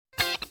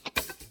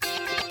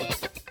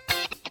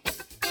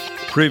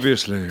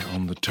Previously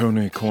on the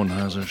Tony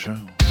Kornheiser Show.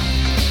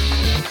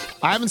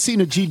 I haven't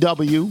seen a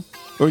GW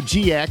or a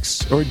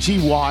GX or a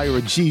GY or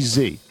a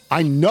GZ.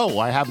 I know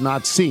I have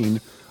not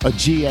seen a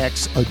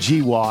GX, a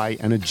GY,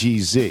 and a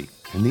GZ.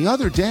 And the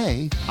other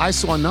day, I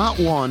saw not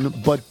one,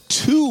 but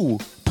two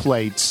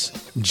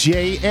plates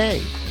JA,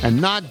 and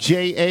not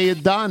JA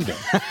Adonde.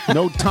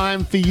 No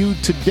time for you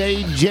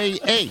today,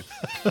 JA.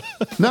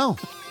 No,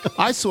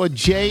 I saw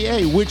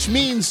JA, which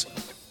means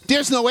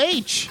there's no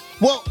H.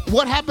 Well,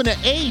 what happened to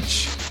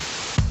H?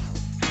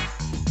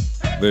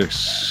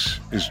 This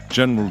is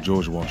General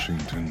George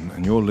Washington,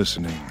 and you're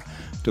listening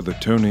to the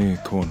Tony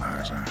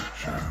Kornheiser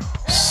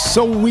Show.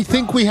 So we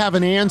think we have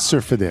an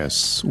answer for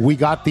this. We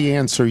got the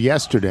answer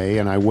yesterday,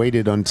 and I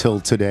waited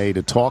until today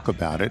to talk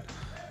about it.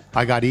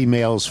 I got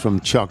emails from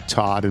Chuck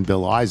Todd and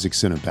Bill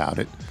Isaacson about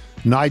it.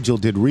 Nigel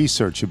did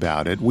research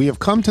about it. We have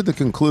come to the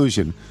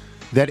conclusion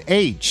that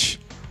H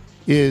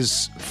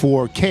is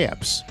for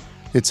cabs.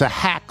 It's a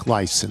hack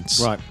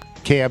license. Right.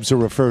 Cabs are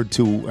referred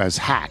to as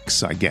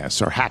hacks, I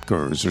guess, or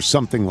hackers or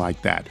something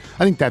like that.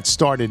 I think that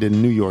started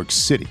in New York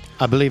City.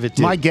 I believe it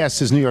did. My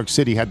guess is New York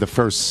City had the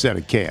first set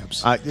of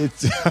cabs.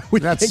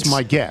 That's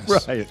my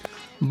guess. Right.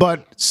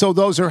 But so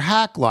those are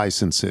hack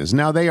licenses.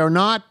 Now they're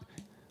not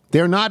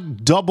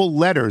double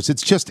letters.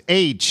 It's just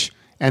H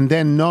and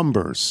then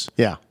numbers.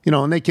 Yeah. You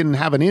know, and they can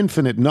have an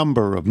infinite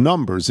number of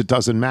numbers. It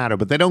doesn't matter.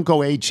 But they don't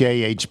go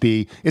HA,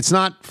 HB. It's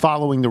not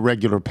following the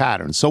regular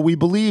pattern. So we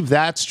believe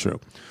that's true.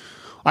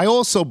 I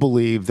also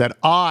believe that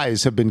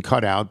I's have been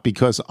cut out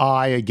because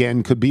I,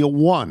 again, could be a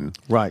 1.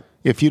 Right.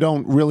 If you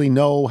don't really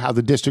know how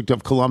the District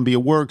of Columbia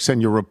works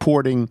and you're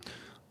reporting,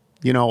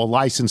 a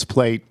license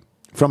plate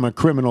from a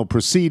criminal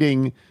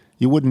proceeding,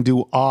 you wouldn't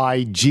do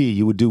IG.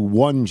 You would do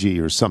 1G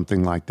or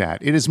something like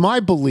that. It is my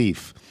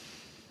belief,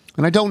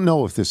 and I don't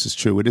know if this is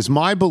true, it is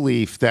my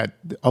belief that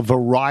a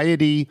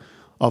variety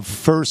of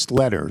first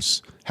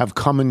letters have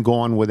come and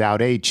gone without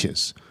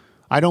H's.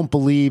 I don't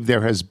believe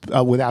there has,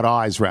 without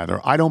I's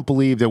rather, I don't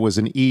believe there was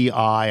an EI.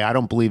 I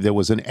don't believe there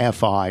was an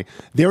FI.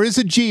 There is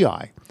a GI.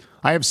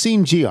 I have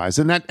seen GIs,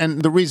 and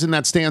the reason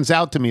that stands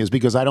out to me is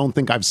because I don't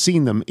think I've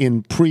seen them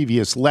in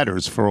previous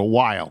letters for a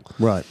while.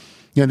 Right.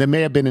 There may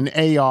have been an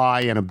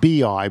AI and a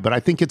BI, but I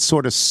think it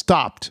sort of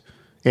stopped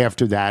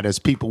after that, as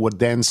people would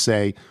then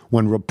say,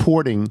 when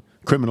reporting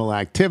criminal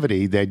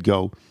activity, they'd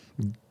go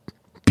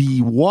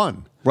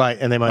B1. Right,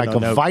 and they might like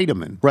not know. A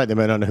vitamin. Right, they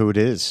might not know who it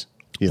is.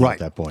 Right. At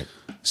that point.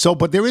 So,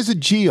 but there is a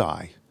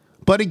GI.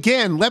 But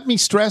again, let me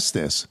stress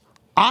this.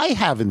 I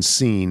haven't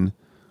seen,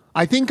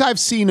 I think I've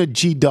seen a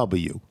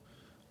GW.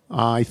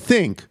 I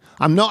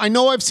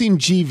know I've seen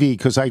GV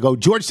because I go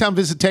Georgetown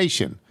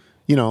Visitation,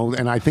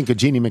 and I think of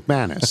Jeannie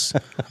McManus.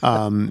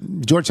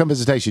 Georgetown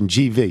Visitation,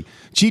 GV.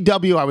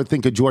 GW, I would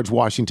think of George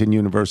Washington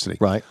University.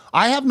 Right.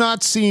 I have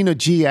not seen a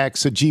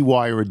GX, a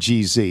GY, or a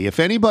GZ. If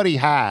anybody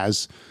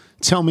has,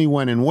 tell me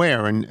when and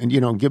where,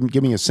 and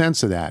give me a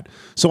sense of that.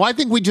 So I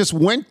think we just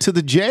went to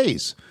the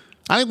J's.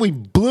 I think we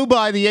blew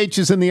by the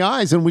H's and the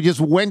I's, and we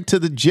just went to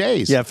the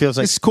J's. Yeah, it feels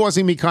like... It's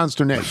causing me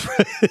consternation.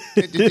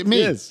 It is.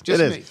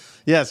 Me.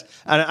 Yes,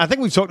 and I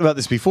think we've talked about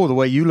this before, the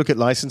way you look at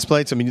license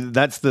plates. I mean,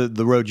 that's the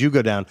road you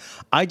go down.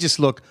 I just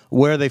look,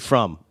 where are they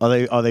from?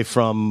 Are they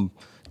from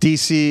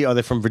D.C.? Are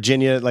they from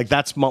Virginia? Like,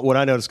 that's what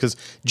I notice, because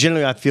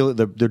generally I feel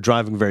that they're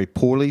driving very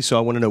poorly, so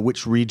I want to know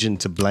which region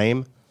to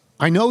blame.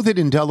 I know that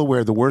in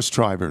Delaware, the worst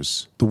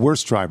drivers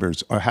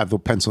have the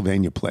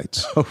Pennsylvania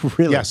plates. Oh,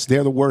 really? Yes,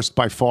 they're the worst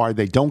by far.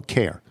 They don't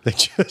care.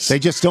 They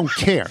just don't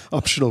care.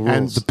 Optional rules.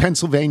 And the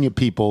Pennsylvania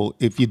people,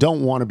 if you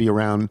don't want to be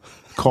around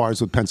cars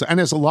with Pennsylvania, and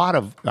there's a lot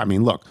of,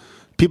 look,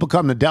 people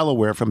come to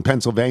Delaware from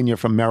Pennsylvania,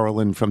 from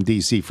Maryland, from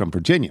D.C., from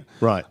Virginia.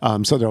 Right.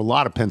 So there are a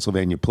lot of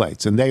Pennsylvania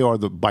plates, and they are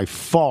by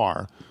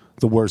far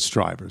the worst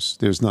drivers.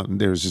 There's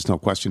just no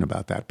question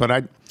about that.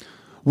 But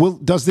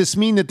does this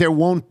mean that there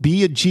won't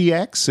be a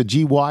GX, a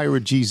GY, or a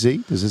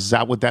GZ? Is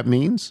that what that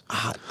means?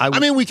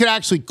 We could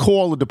actually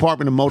call the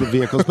Department of Motor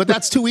Vehicles, but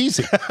that's too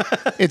easy.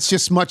 It's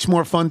just much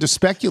more fun to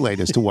speculate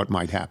as to what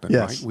might happen.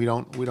 Yes. Right?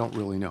 We don't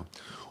really know.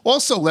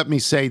 Also, let me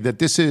say that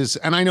this is,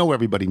 and I know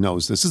everybody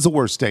knows this is the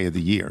worst day of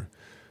the year,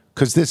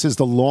 because this is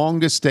the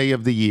longest day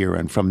of the year,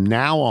 and from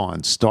now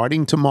on,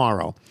 starting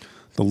tomorrow,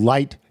 the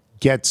light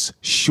gets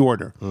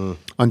shorter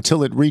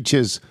until it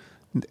reaches.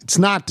 It's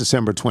not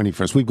December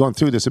 21st. We've gone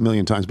through this a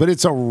million times, but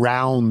it's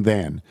around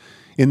then.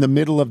 In the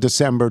middle of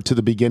December to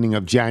the beginning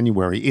of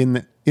January,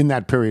 in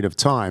that period of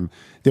time,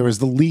 there is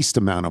the least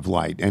amount of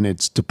light, and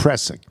it's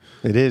depressing.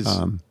 It is.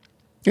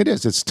 It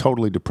is. It's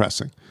totally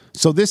depressing.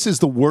 So this is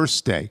the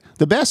worst day.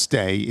 The best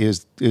day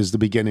is the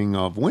beginning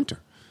of winter,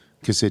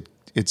 because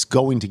it's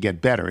going to get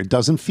better. It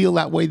doesn't feel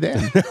that way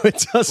then.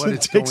 It doesn't.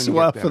 It takes a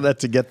while for that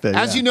to get there.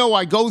 As you know,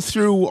 I go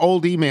through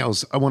old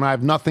emails when I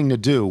have nothing to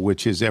do,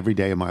 which is every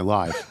day of my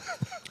life.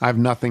 I have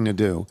nothing to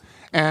do.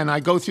 And I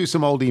go through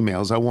some old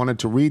emails. I wanted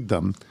to read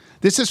them.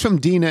 This is from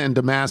Dina in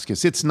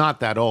Damascus. It's not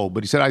that old,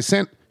 but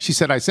she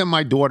said, I sent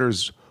my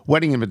daughter's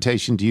wedding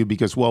invitation to you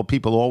because, well,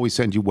 people always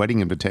send you wedding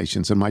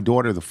invitations. And my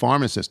daughter, the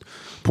pharmacist,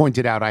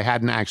 pointed out I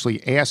hadn't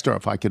actually asked her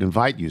if I could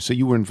invite you. So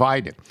you were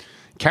invited.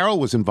 Carol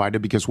was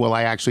invited because, well,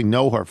 I actually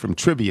know her from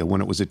trivia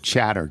when it was at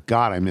Chatter.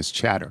 God, I miss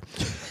Chatter.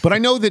 But I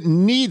know that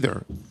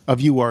neither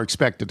of you are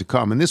expected to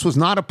come, and this was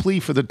not a plea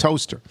for the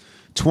toaster.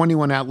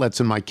 21 outlets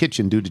in my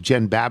kitchen due to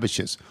Jen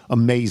Babish's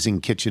amazing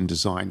kitchen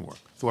design work.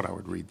 Thought I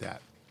would read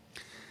that.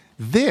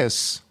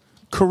 This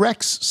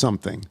corrects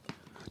something.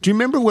 Do you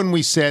remember when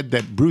we said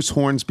that Bruce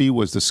Hornsby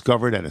was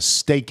discovered at a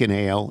Steak and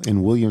Ale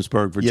in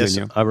Williamsburg,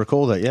 Virginia? Yes, I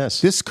recall that, yes.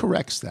 This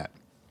corrects that.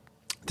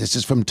 This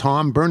is from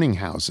Tom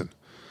Berninghausen.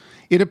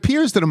 It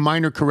appears that a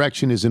minor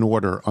correction is in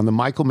order on the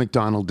Michael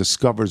McDonald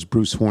discovers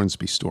Bruce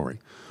Hornsby story.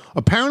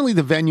 Apparently,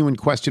 the venue in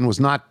question was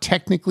not,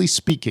 technically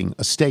speaking,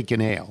 a Steak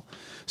and Ale.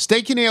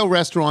 Steak and Ale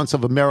Restaurants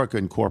of America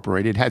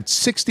Incorporated had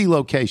 60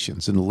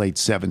 locations in the late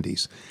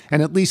 70s,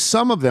 and at least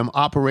some of them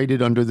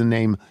operated under the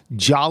name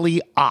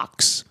Jolly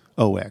Ox,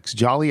 O-X,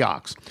 Jolly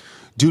Ox,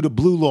 due to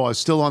blue laws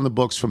still on the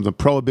books from the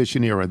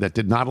Prohibition era that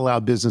did not allow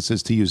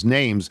businesses to use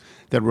names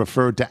that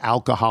referred to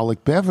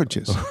alcoholic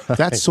beverages. Right.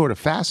 That's sort of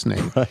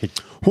fascinating. Right.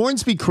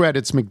 Hornsby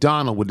credits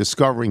McDonald with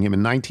discovering him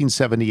in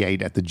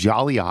 1978 at the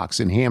Jolly Ox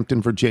in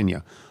Hampton,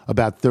 Virginia,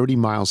 about 30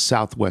 miles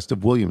southwest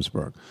of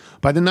Williamsburg.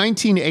 By the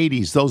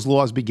 1980s, those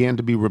laws began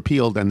to be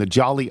repealed, and the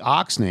Jolly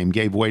Ox name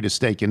gave way to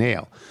Steak and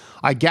Ale.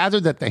 I gather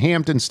that the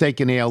Hampton Steak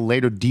and Ale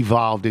later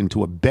devolved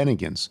into a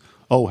Bennigan's.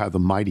 Oh, how the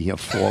mighty have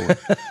fallen.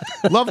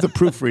 Love the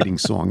proofreading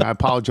song. I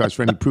apologize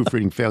for any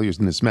proofreading failures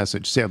in this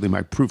message. Sadly,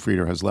 my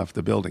proofreader has left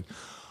the building.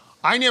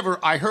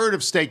 I heard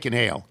of Steak and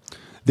Ale.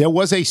 There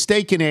was a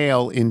Steak and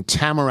Ale in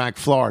Tamarack,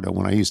 Florida,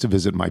 when I used to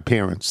visit my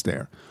parents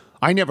there.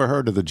 I never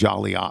heard of the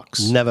Jolly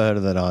Ox. Never heard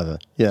of that either.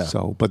 Yeah.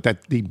 So, but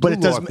the blue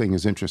law thing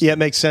is interesting. Yeah, it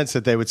makes sense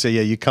that they would say,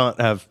 yeah, you can't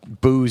have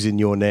booze in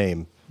your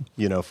name,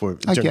 for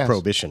during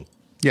Prohibition.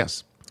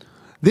 Yes.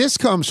 This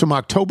comes from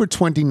October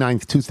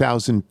 29th,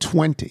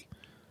 2020.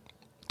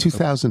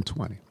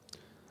 2020.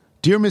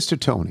 Dear Mr.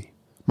 Tony,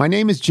 my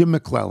name is Jim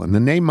McClellan. The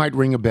name might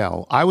ring a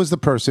bell. I was the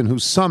person who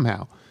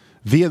somehow,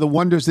 via the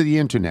wonders of the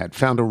internet,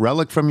 found a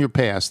relic from your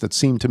past that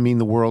seemed to mean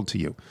the world to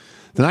you.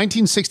 The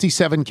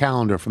 1967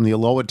 calendar from the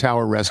Aloha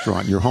Tower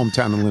restaurant in your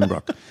hometown in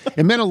Lynbrook.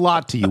 It meant a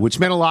lot to you, which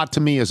meant a lot to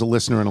me as a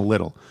listener and a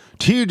little.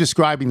 To you,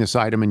 describing this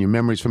item and your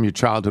memories from your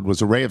childhood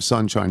was a ray of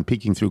sunshine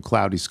peeking through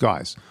cloudy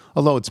skies,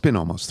 although it's been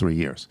almost 3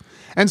 years.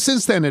 And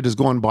since then, it has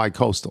gone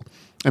bi-coastal,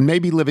 and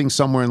maybe living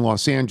somewhere in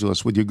Los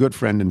Angeles with your good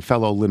friend and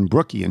fellow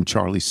Lynbrookian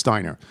Charlie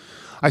Steiner.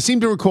 I seem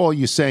to recall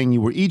you saying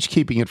you were each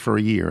keeping it for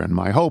a year, and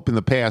my hope in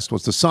the past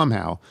was to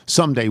somehow,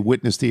 someday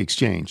witness the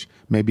exchange.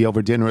 Maybe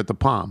over dinner at the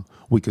Palm,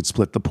 we could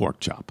split the pork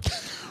chop.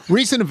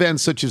 Recent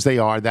events such as they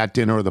are, that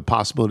dinner or the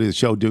possibility of the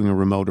show doing a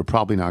remote are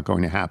probably not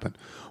going to happen.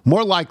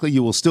 More likely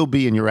you will still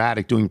be in your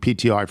attic doing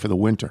PTI for the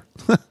winter.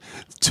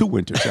 2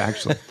 winters,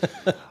 actually.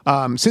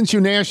 Since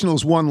your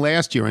Nationals won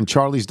last year and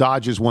Charlie's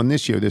Dodgers won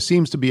this year, there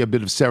seems to be a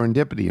bit of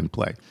serendipity in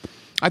play.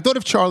 I thought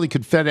if Charlie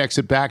could FedEx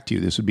it back to you,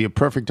 this would be a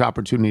perfect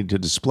opportunity to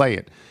display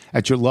it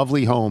at your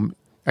lovely home,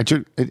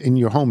 in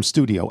your home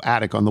studio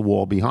attic on the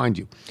wall behind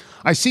you.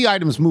 I see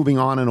items moving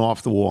on and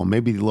off the wall.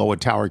 Maybe the Lower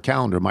Tower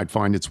calendar might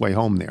find its way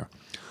home there.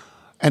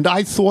 And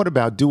I thought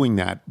about doing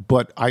that,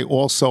 but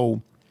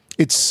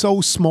it's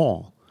so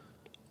small.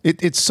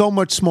 It's so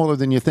much smaller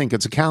than you think.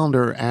 It's a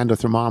calendar and a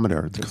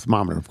thermometer. The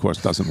thermometer, of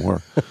course, doesn't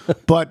work.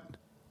 But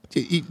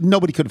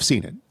nobody could have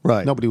seen it.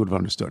 Right. Nobody would have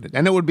understood it.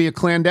 And it would be a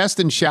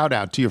clandestine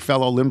shout-out to your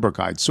fellow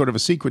Lynbrookites, sort of a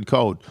secret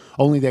code.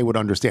 Only they would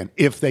understand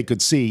if they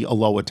could see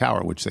Aloha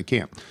Tower, which they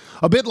can't.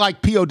 A bit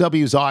like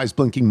POW's eyes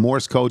blinking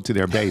Morse code to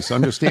their base,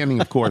 understanding,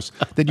 of course,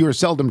 that you are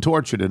seldom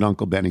tortured at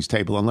Uncle Benny's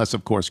table, unless,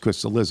 of course,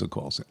 Chris Cillizza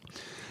calls it.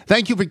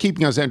 Thank you for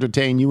keeping us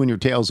entertained, you and your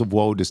tales of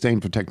woe,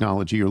 disdain for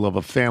technology, your love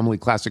of family,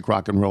 classic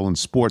rock and roll, and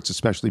sports,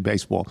 especially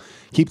baseball.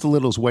 Keep the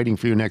littles waiting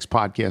for your next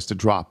podcast to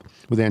drop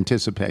with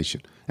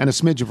anticipation and a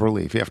smidge of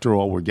relief. After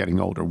all, we're getting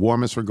older.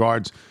 Warmest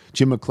regards,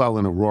 Jim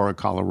McClellan, Aurora,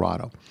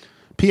 Colorado.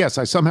 P.S.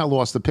 I somehow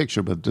lost the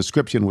picture, but the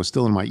description was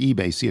still in my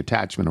eBay. See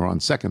attachment, or on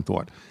second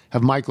thought,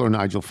 have Michael or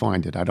Nigel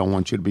find it. I don't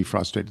want you to be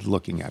frustrated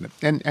looking at it.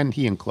 And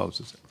he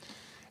encloses it.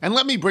 And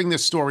let me bring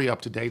this story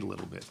up to date a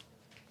little bit.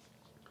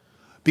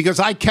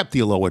 Because I kept the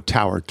Aloha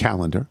Tower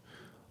calendar.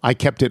 I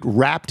kept it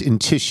wrapped in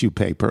tissue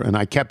paper, and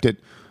I kept it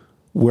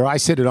where I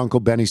sit at Uncle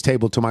Benny's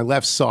table to my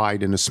left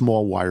side in a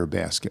small wire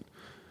basket.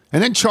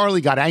 And then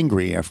Charlie got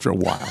angry after a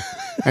while.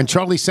 And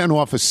Charlie sent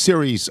off a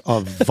series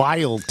of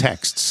vile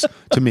texts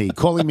to me,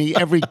 calling me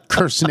every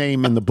curse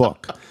name in the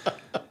book.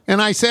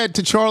 And I said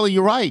to Charlie,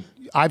 you're right.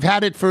 I've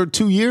had it for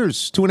 2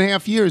 years,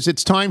 2.5 years.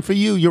 It's time for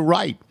you. You're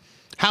right.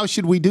 How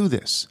should we do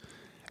this?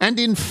 And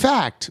in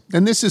fact,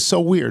 and this is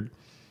so weird,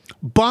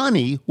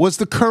 Bonnie was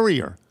the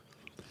courier.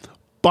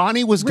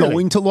 Bonnie was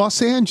going to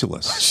Los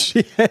Angeles.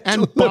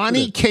 And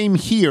Bonnie came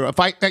here. If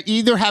I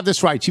either have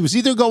this right, she was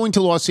either going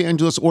to Los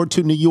Angeles or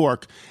to New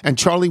York, and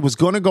Charlie was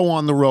going to go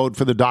on the road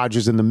for the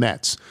Dodgers and the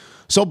Mets.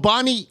 So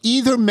Bonnie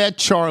either met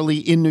Charlie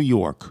in New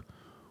York,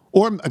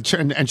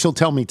 and she'll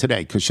tell me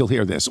today because she'll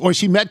hear this, or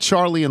she met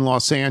Charlie in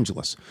Los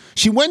Angeles.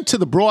 She went to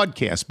the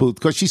broadcast booth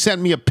because she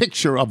sent me a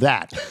picture of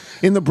that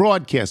in the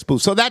broadcast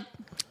booth. So that,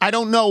 I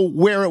don't know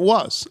where it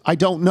was. I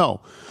don't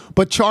know.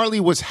 But Charlie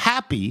was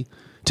happy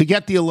to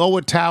get the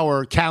Aloha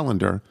Tower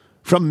calendar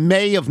from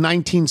May of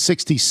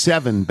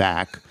 1967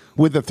 back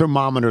with a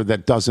thermometer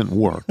that doesn't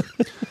work.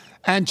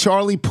 And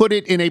Charlie put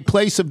it in a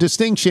place of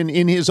distinction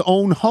in his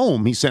own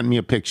home. He sent me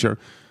a picture,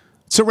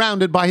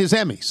 surrounded by his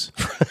Emmys.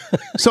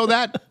 So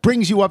that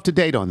brings you up to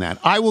date on that.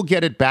 I will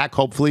get it back,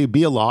 hopefully,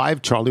 be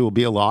alive. Charlie will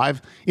be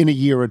alive in a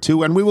year or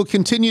two, and we will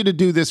continue to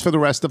do this for the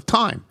rest of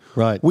time.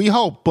 Right. We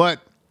hope,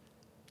 but,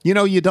 you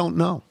don't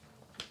know.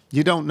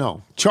 You don't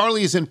know.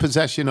 Charlie is in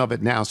possession of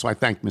it now, so I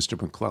thank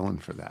Mr. McClellan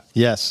for that.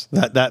 Yes,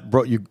 that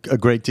brought you a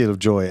great deal of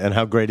joy. And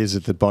how great is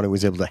it that Bonnie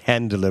was able to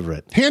hand deliver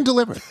it? Hand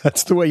deliver it.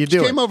 That's the way you do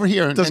it. She came over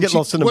here. And doesn't get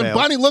lost in the when mail.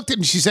 Bonnie looked at it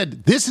and she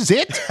said, "This is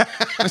it?"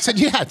 I said,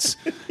 "Yes."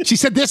 She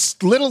said, "This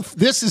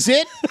is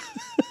it?"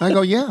 I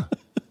go, "Yeah,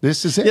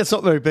 this is it." Yeah, it's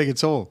not very big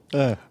at all.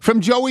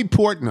 From Joey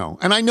Portno.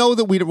 And I know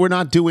that we're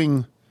not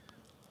doing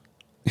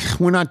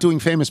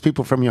famous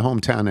people from your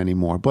hometown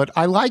anymore, but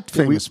I liked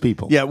famous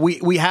people. Yeah,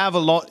 we have a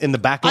lot in the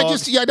backlog.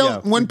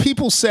 When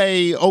people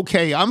say,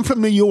 "Okay, I'm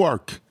from New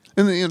York,"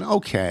 and then,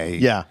 okay.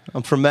 Yeah,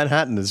 I'm from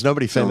Manhattan. There's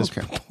nobody famous.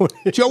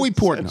 Okay. Joey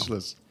Portno.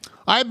 Senseless.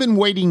 I've been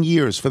waiting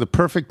years for the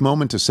perfect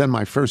moment to send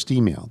my first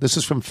email. This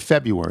is from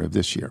February of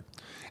this year.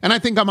 And I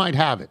think I might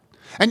have it.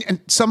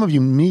 And some of you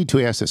need to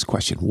ask this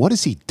question. What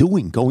is he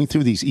doing going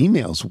through these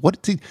emails?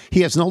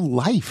 He has no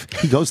life.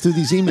 He goes through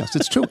these emails.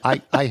 It's true.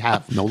 I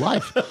have no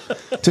life.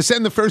 To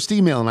send the first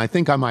email, and I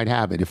think I might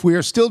have it. If we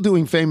are still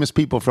doing famous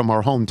people from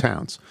our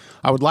hometowns,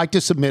 I would like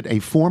to submit a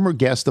former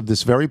guest of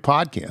this very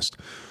podcast,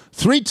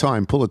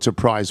 3-time Pulitzer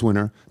Prize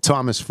winner,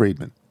 Thomas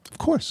Friedman. Of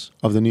course,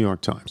 of the New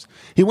York Times.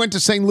 He went to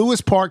St. Louis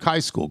Park High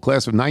School,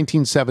 class of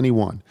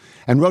 1971,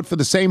 and wrote for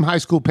the same high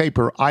school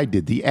paper I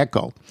did, The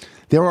Echo.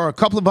 There are a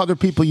couple of other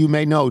people you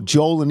may know,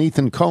 Joel and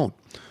Ethan Cohn,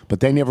 but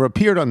they never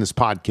appeared on this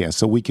podcast,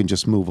 so we can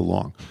just move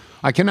along.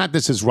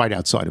 This is right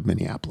outside of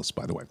Minneapolis,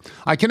 by the way.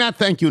 I cannot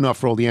thank you enough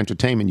for all the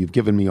entertainment you've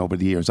given me over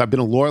the years. I've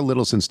been a loyal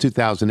little since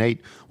 2008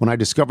 when I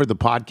discovered the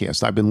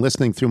podcast. I've been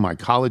listening through my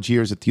college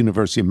years at the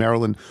University of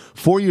Maryland,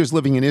 4 years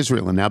living in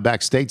Israel, and now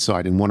back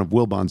stateside in one of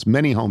Wilbon's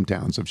many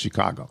hometowns of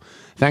Chicago.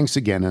 Thanks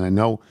again, and I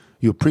know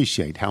you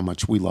appreciate how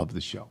much we love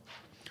the show.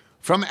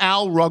 From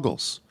Al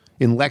Ruggles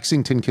in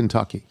Lexington,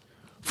 Kentucky.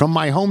 From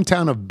my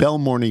hometown of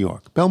Belmore, New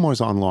York.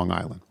 Belmore's on Long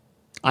Island.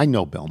 I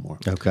know Belmore.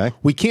 Okay.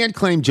 We can't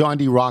claim John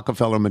D.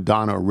 Rockefeller,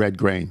 Madonna, or Red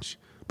Grange,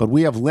 but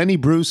we have Lenny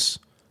Bruce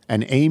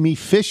and Amy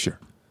Fisher.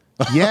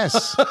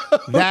 Yes,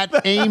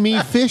 that Amy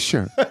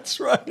Fisher.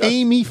 That's right.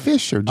 Amy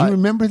Fisher. Do you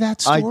remember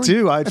that story? I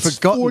do. That's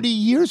 40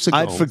 years ago.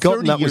 I'd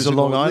forgotten that was a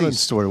Long Island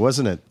story,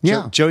 wasn't it?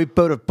 Yeah. Joey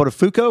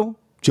Buttafuoco?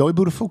 Joey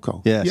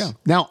Buttafuoco. Yes. Yeah.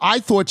 Now, I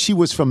thought she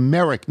was from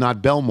Merrick,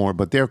 not Belmore,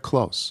 but they're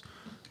close.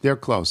 They're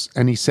close.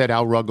 And he said,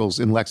 Al Ruggles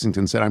in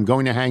Lexington said, "I'm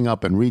going to hang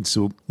up and read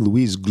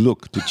Louise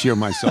Gluck to cheer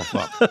myself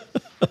up."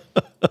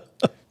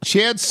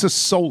 Chad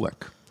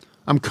Sosolik.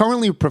 I'm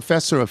currently a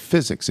professor of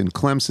physics in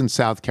Clemson,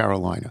 South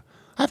Carolina.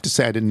 I have to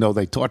say I didn't know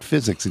they taught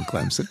physics in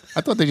Clemson.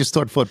 I thought they just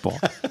taught football.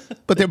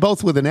 But they're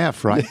both with an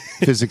F, right?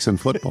 Physics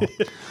and football.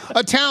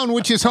 A town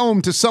which is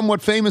home to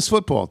somewhat famous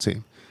football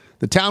team.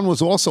 The town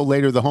was also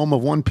later the home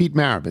of one Pete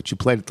Maravich, who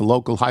played at the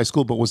local high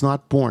school but was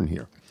not born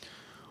here.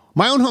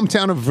 My own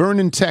hometown of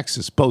Vernon,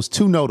 Texas, boasts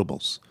two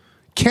notables,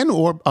 Ken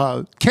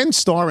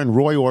Starr and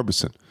Roy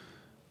Orbison.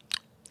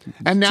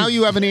 And now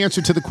you have an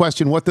answer to the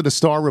question, what did the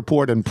Star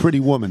Report and Pretty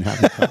Woman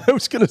have in common? I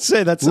was going to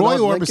say, that's Roy an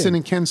odd Orbison Lincoln.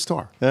 and Ken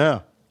Starr. Yeah.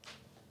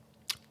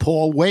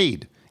 Paul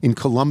Wade in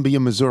Columbia,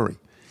 Missouri.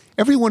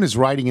 Everyone is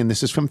writing, and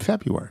this is from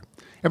February.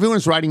 Everyone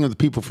is writing of the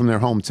people from their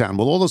hometown.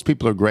 Well, all those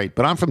people are great,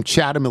 but I'm from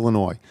Chatham,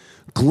 Illinois.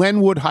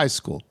 Glenwood High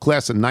School,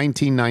 class of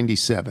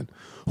 1997.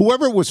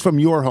 Whoever was from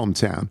your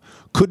hometown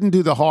couldn't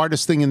do the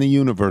hardest thing in the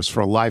universe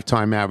for a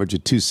lifetime average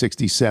of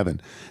 267.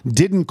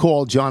 Didn't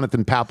call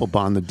Jonathan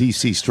Papelbon the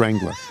D.C.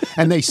 Strangler.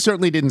 And they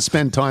certainly didn't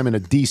spend time in a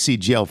D.C.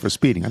 jail for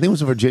speeding. I think it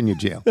was a Virginia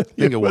jail. I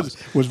think it was.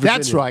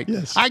 That's Virginia. right.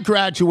 Yes. I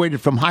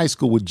graduated from high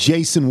school with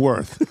Jason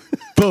Worth.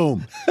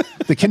 Boom.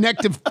 The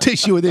connective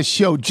tissue of this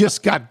show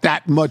just got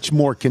that much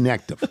more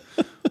connective.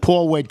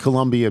 Paul Wade,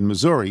 Columbia, in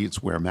Missouri.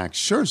 It's where Max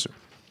Scherzer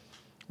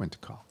went to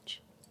college.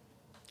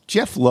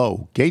 Jeff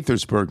Lowe,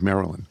 Gaithersburg,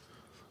 Maryland.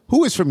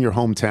 Who is from your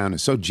hometown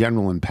is so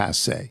general and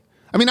passé.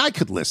 I mean, I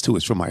could list who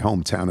is from my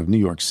hometown of New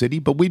York City,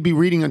 but we'd be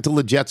reading until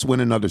the Jets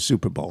win another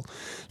Super Bowl.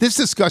 This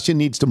discussion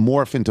needs to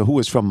morph into who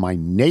is from my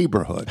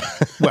neighborhood.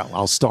 Well,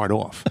 I'll start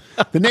off.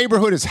 The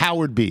neighborhood is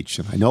Howard Beach,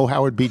 and I know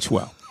Howard Beach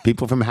well.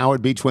 People from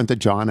Howard Beach went to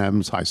John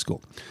Adams High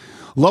School.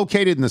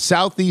 Located in the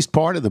southeast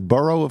part of the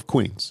borough of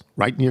Queens,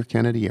 right near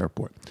Kennedy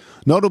Airport.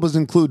 Notables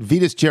include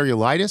Vitas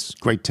Gerulaitis,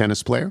 great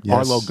tennis player,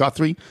 Yes. Arlo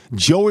Guthrie,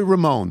 Joey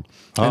Ramone,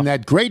 and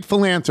that great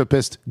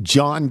philanthropist,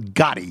 John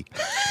Gotti.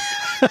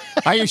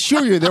 I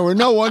assure you there were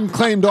no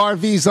unclaimed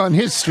RVs on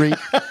his street.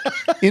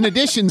 In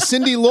addition,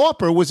 Cyndi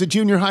Lauper was a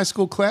junior high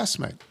school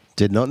classmate.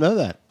 Did not know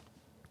that.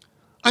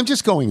 I'm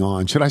just going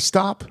on. Should I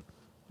stop?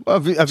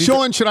 Have you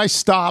Sean, should I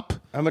stop?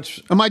 how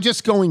much? Am I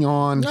just going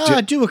on?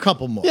 Do a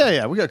couple more.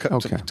 Yeah, we got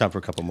Okay. time for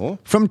a couple more.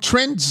 From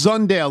Trent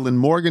Zundale in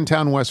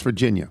Morgantown, West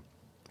Virginia.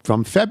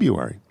 from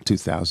February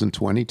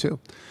 2022.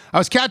 I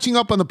was catching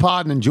up on the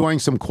pod and enjoying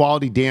some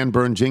quality Dan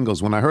Byrne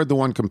jingles when I heard the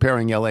one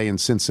comparing L.A. and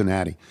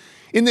Cincinnati.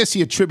 In this,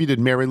 he attributed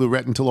Mary Lou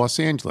Retton to Los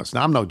Angeles.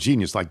 Now, I'm no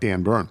genius like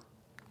Dan Byrne,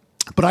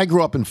 but I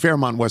grew up in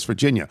Fairmont, West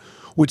Virginia,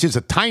 which is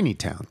a tiny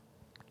town,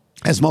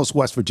 as most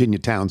West Virginia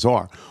towns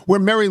are, where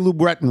Mary Lou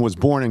Retton was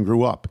born and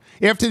grew up.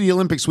 After the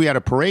Olympics, we had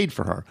a parade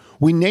for her.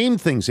 We named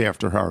things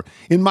after her.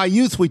 In my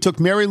youth, we took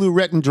Mary Lou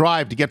Retton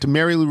Drive to get to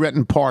Mary Lou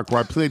Retton Park,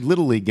 where I played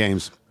Little League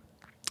games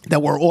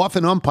that were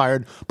often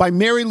umpired by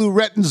Mary Lou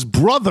Retton's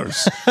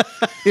brothers.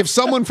 If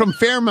someone from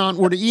Fairmont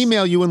were to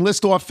email you and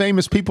list off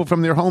famous people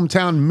from their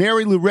hometown,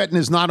 Mary Lou Retton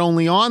is not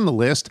only on the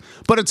list,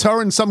 but it's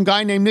her and some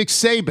guy named Nick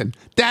Saban.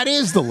 That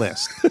is the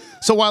list.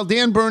 So while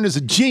Dan Byrne is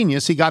a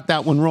genius, he got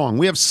that one wrong.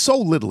 We have so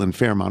little in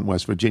Fairmont,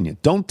 West Virginia.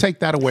 Don't take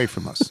that away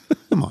from us.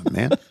 Come on,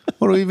 man.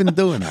 What are we even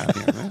doing out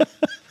here, man?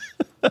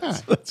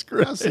 That's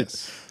great. How's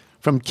this?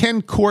 From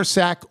Ken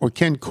Korsak or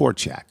Ken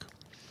Korchak.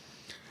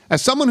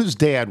 As someone whose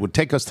dad would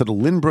take us to the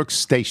Lynbrook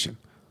station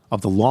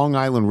of the Long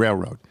Island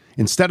Railroad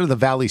instead of the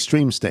Valley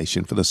Stream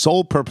station for the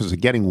sole purpose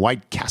of getting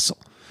White Castle,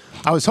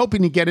 I was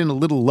hoping to get in a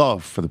little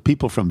love for the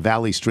people from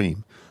Valley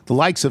Stream, the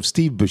likes of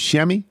Steve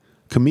Buscemi,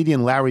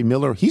 comedian Larry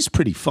Miller. He's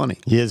pretty funny.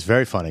 He is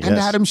very funny, And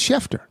yes. Adam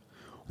Schefter.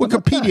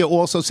 Wikipedia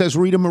also says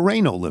Rita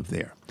Moreno lived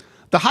there.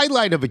 The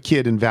highlight of a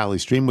kid in Valley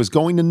Stream was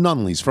going to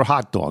Nunley's for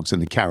hot dogs in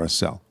the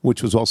carousel,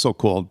 which was also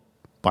called,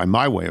 by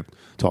my way of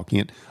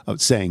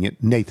saying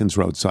it, Nathan's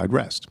Roadside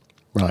Rest.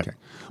 Right. Okay.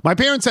 My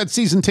parents had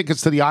season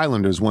tickets to the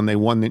Islanders when they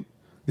won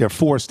their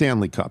 4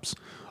 Stanley Cups.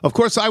 Of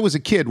course, I was a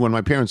kid when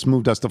my parents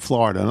moved us to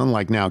Florida, and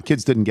unlike now,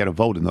 kids didn't get a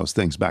vote in those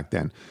things back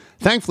then.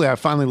 Thankfully, I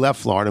finally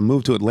left Florida and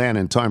moved to Atlanta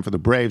in time for the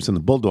Braves and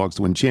the Bulldogs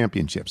to win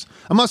championships.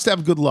 I must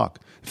have good luck.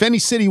 If any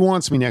city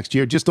wants me next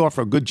year, just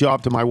offer a good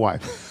job to my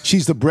wife.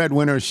 She's the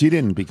breadwinner. She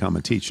didn't become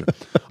a teacher.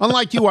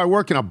 Unlike you, I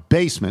work in a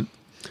basement.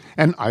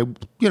 And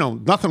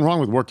nothing wrong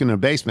with working in a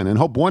basement, and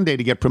hope one day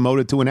to get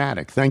promoted to an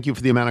attic. Thank you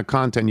for the amount of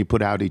content you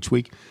put out each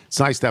week. It's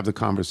nice to have the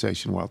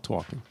conversation while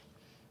talking.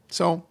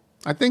 So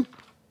I think,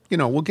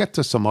 we'll get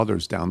to some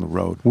others down the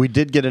road. We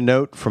did get a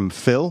note from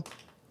Phil.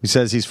 He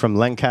says he's from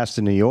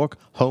Lancaster, New York,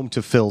 home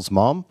to Phil's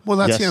mom. Well,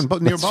 that's Yes, him,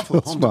 but near that's Buffalo,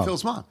 Phil's home mom. to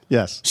Phil's mom.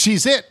 Yes.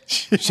 She's it.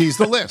 She's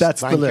the list.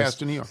 That's the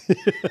Lancaster, list. New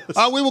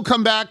York. We will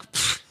come back,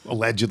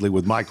 allegedly,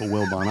 with Michael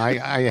Wilbon.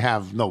 I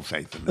have no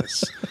faith in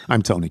this.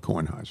 I'm Tony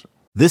Kornheiser.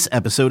 This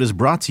episode is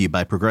brought to you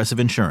by Progressive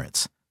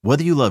Insurance.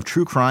 Whether you love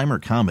true crime or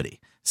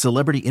comedy,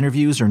 celebrity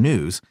interviews or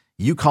news,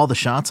 you call the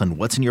shots on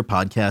what's in your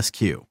podcast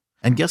queue.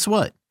 And guess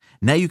what?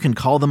 Now you can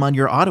call them on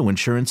your auto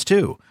insurance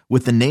too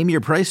with the Name Your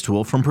Price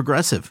tool from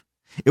Progressive.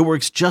 It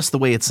works just the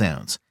way it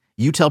sounds.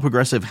 You tell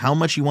Progressive how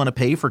much you want to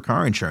pay for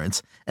car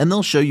insurance, and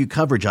they'll show you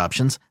coverage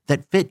options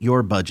that fit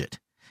your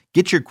budget.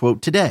 Get your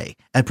quote today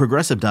at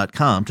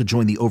Progressive.com to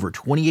join the over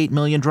 28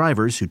 million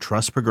drivers who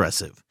trust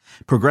Progressive.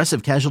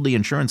 Progressive Casualty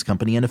Insurance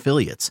Company and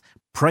Affiliates.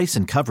 Price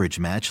and coverage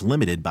match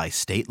limited by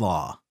state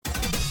law.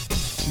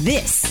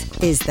 This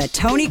is the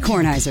Tony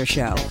Kornheiser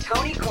Show.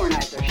 Tony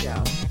Kornheiser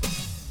Show.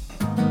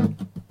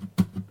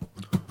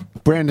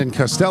 Brandon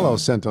Costello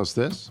sent us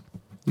this.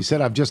 He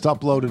said, I've just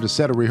uploaded a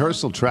set of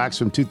rehearsal tracks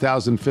from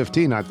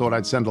 2015. I thought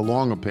I'd send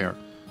along a pair.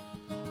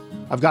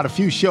 I've got a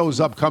few shows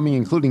upcoming,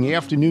 including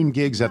afternoon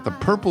gigs at the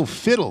Purple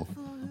Fiddle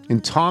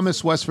in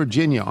Thomas, West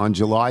Virginia on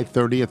July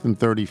 30th and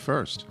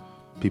 31st.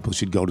 People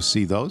should go to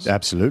see those.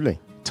 Absolutely.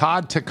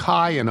 Todd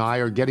Takai and I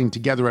are getting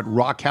together at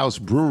Rock House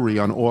Brewery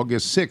on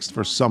August 6th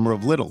for Summer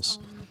of Littles.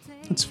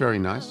 That's very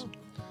nice.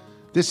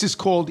 This is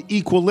called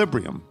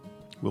Equilibrium.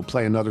 We'll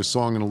play another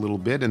song in a little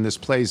bit, and this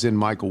plays in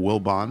Michael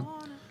Wilbon.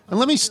 And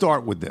let me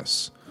start with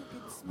this.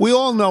 We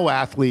all know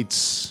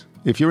athletes.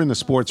 If you're in the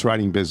sports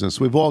writing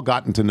business, we've all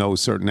gotten to know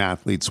certain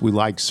athletes. We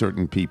like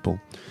certain people.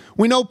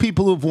 We know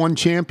people who've won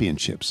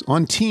championships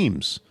on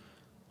teams.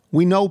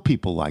 We know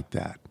people like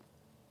that.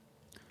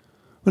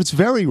 But it's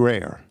very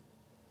rare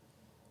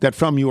that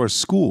from your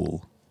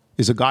school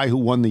is a guy who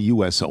won the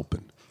U.S.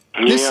 Open.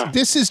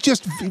 This is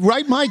just,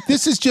 right, Mike?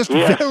 This is just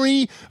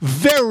very,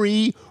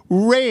 very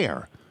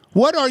rare.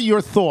 What are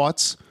your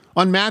thoughts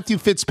on Matthew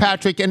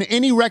Fitzpatrick and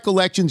any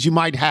recollections you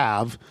might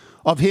have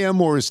of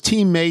him or his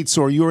teammates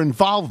or your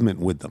involvement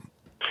with them?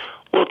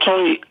 Well,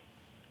 Tony,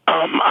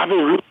 I've been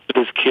rooting for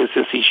this kid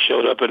since he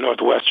showed up at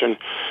Northwestern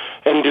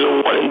and did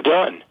a one and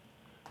done.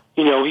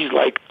 He's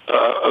like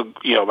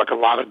like a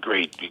lot of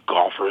great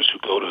golfers who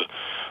go to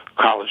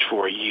college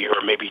for a year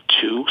or maybe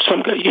 2.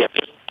 Some guys,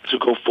 to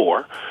go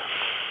 4.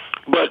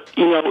 But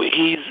he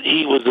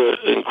was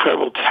an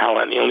incredible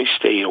talent. He only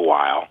stayed a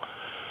while.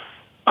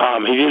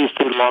 He didn't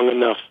stay long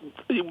enough.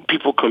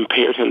 People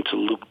compared him to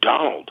Luke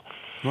Donald.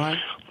 Right.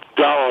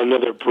 Donald,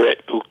 another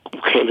Brit who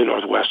came to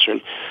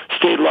Northwestern,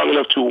 stayed long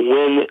enough to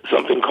win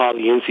something called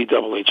the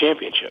NCAA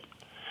championship,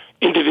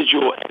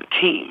 individual and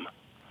team.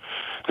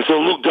 And so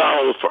Luke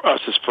Donald for us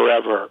is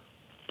forever.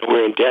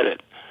 We're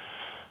indebted.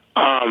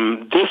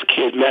 This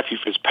kid, Matthew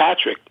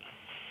Fitzpatrick,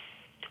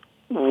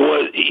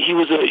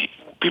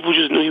 people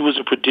just knew he was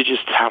a prodigious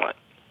talent.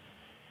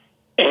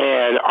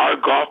 And our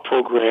golf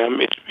program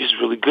is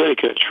really good. It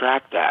can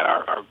attract that.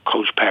 Our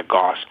coach, Pat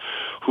Goss,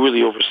 who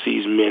really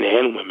oversees men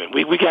and women.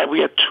 We got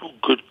two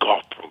good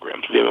golf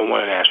programs. We haven't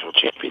won a national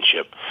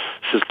championship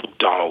since Luke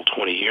Donald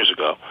 20 years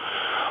ago.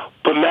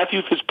 But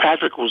Matthew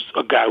Fitzpatrick was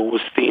a guy who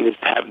was seen as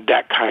having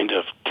that kind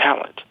of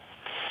talent.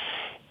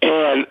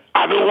 And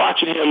I've been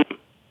watching him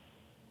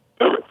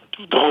the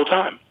whole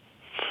time.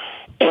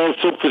 And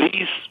so for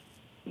these,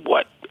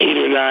 8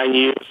 or 9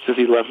 years since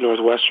he left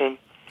Northwestern,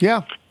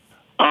 Yeah.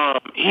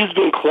 He's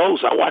been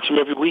close. I watch him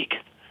every week.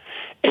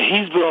 And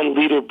he's been on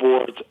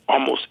leaderboards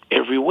almost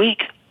every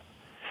week.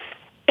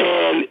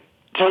 And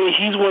Tony,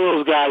 he's one of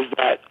those guys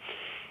that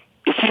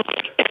it seems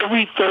like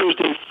every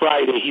Thursday and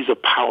Friday he's a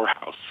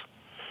powerhouse.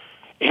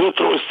 And he'll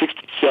throw a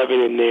 67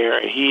 in there,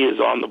 and he is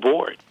on the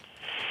board.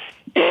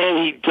 And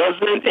he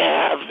doesn't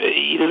have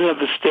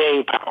the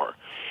staying power.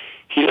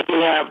 He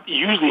doesn't have,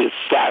 usually it's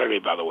Saturday,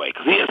 by the way,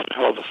 because he has some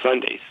hell of a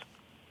Sunday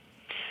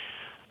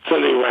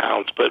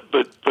rounds. But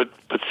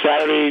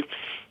Saturday,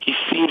 he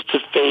seems to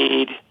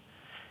fade.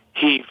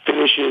 He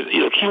finishes,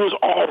 he was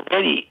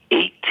already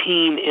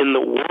 18 in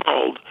the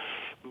world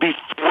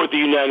before the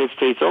United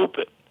States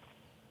Open.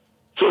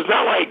 So it's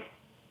not like,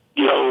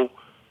 he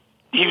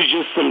was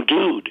just some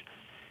dude.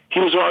 He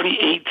was already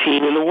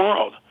 18 in the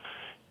world.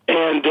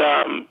 And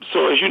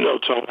so, as you know,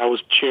 Tony, I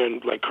was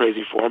cheering like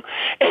crazy for him.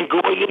 And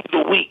going into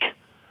the week,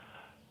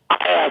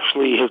 I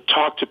actually have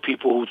talked to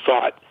people who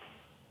thought,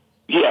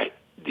 yeah,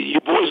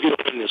 your boy's going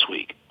to win this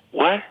week.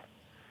 What?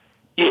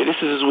 Yeah, this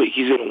is his week.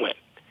 He's going to win.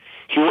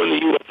 He won the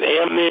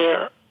USAM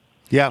there.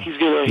 Yeah, he's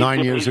gonna,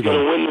 9 years ago. He's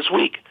going to win this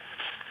week.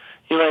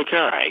 You're like,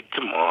 all right,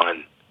 come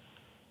on.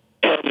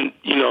 And,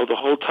 the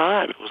whole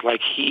time, it was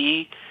like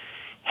he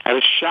had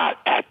a shot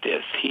at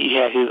this. He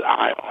had his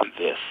eye on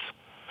this.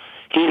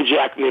 He and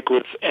Jack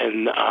Nicklaus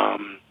and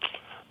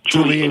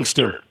Julie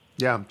Inkster.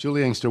 Yeah,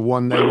 Julie Inkster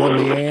won. They won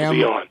the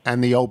AM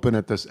and the Open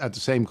at the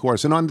same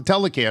course. And on the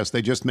telecast,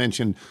 they just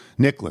mentioned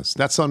Nicklaus.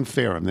 That's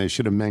unfair. They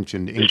should have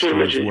mentioned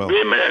Inkster as well.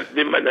 They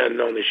might not have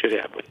known they should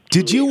have.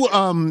 Did you?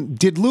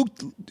 Did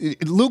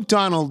Luke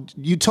Donald?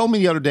 You told me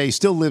the other day he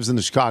still lives in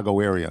the Chicago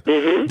area.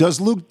 Mm-hmm.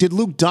 Did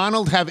Luke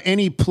Donald have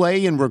any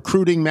play in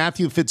recruiting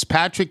Matthew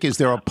Fitzpatrick? Is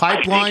there a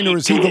pipeline, or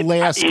is he the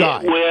last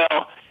guy?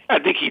 Well, I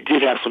think he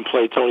did have some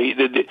play, Tony.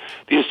 The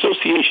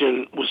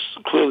association was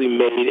clearly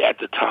made at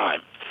the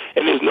time.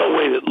 And there's no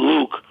way that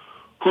Luke,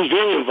 who's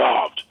very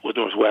involved with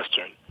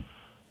Northwestern,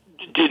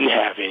 didn't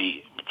have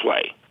any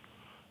play.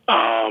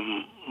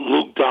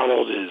 Luke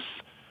Donald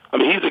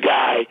he's a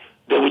guy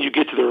that when you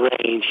get to the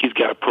range, he's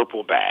got a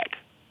purple bag.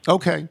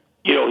 Okay.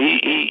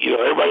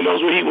 Everybody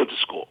knows where he went to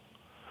school.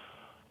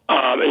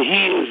 And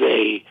he is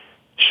a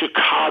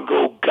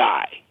Chicago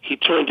guy. He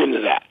turned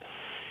into that.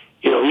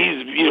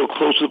 He's,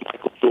 close with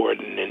Michael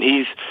Jordan, and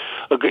he's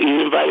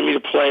invited me to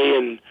play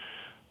in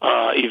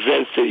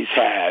events that he's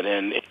had,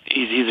 and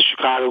he's a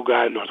Chicago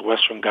guy, a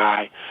Northwestern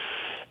guy.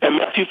 And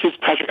Matthew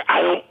Fitzpatrick,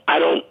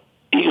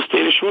 Eagle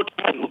State a short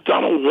time. Luke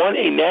Donald won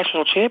a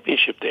national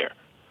championship there.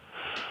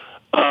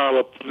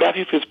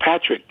 Matthew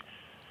Fitzpatrick,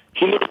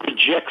 he never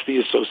rejects the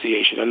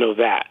association. I know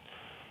that.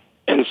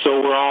 And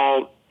so we're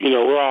all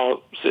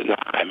sitting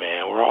high,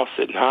 man. We're all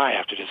sitting high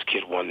after this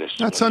kid won this.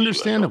 That's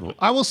understandable.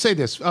 I will say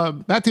this.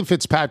 Matthew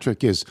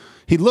Fitzpatrick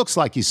he looks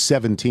like he's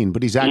 17,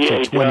 but he's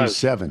actually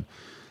 27. Does.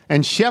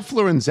 And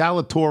Scheffler and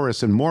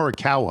Zalatoris and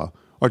Morikawa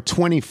are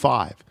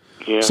 25.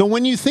 Yeah. So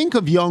when you think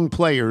of young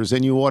players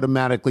and you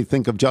automatically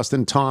think of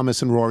Justin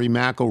Thomas and Rory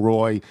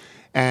McIlroy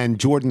and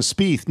Jordan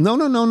Spieth, no.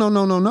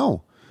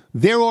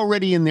 They're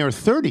already in their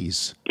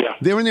 30s. Yeah.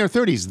 They're in their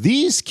 30s.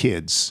 These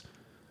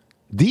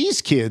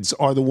kids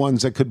are the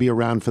ones that could be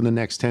around for the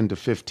next 10 to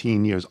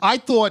 15 years. I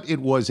thought it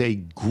was a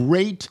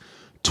great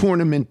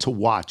tournament to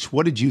watch.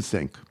 What did you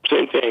think?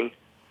 Same thing.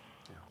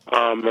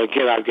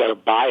 Again, I've got a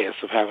bias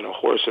of having a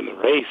horse in the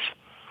race.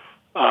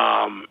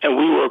 And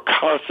we were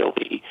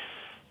constantly,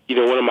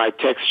 one of my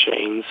text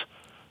chains,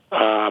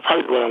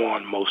 probably the one I'm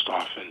on most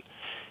often,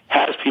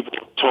 has people,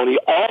 Tony,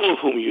 all of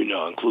whom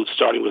include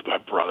starting with my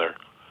brother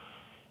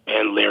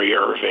and Larry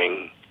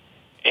Irving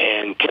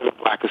and Kevin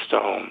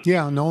Blackistone.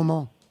 Yeah, I know them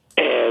all.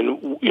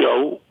 And,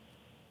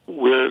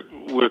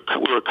 we're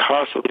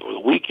constantly over the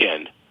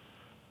weekend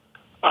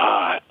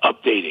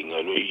updating,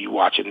 and you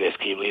watching this,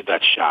 can you believe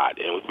that shot?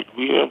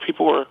 And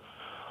people were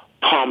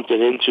pumped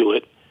and into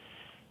it,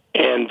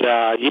 and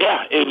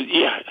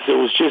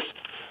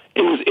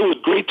it was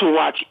great to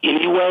watch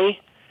anyway.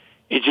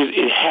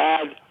 It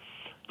had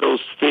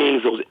those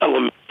things, those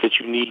elements that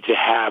you need to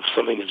have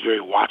something that's very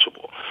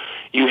watchable.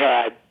 You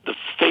had the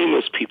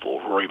famous people,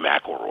 Rory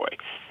McIlroy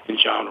and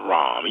Jon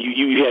Rahm.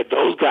 You had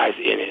those guys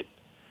in it,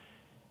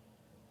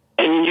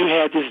 and then you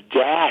had this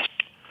dash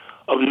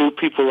of new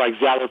people like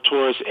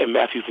Zalatoris and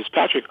Matthew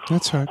Fitzpatrick.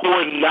 That's right. Who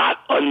are not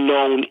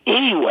unknown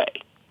anyway.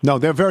 No,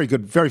 they're very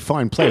good, very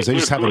fine players. They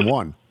just haven't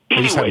won. They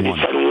just haven't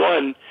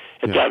won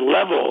at that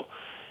level.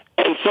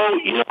 And so,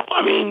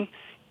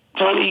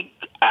 Tony,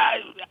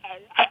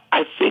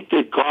 I think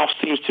that golf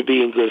seems to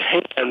be in good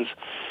hands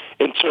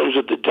in terms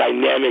of the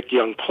dynamic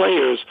young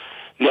players.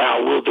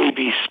 Now, will they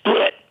be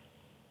split?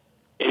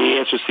 And the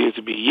answer seems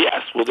to be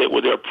yes.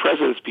 Will their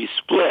presence be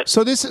split?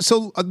 So this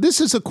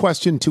is a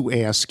question to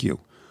ask you.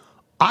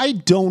 I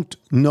don't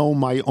know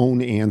my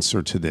own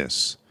answer to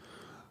this.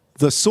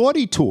 The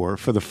Saudi tour,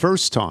 for the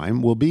first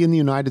time, will be in the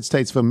United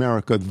States of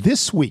America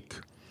this week.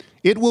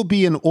 It will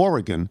be in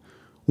Oregon,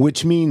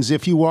 which means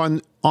if you are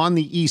on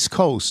the East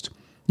Coast,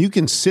 you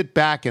can sit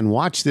back and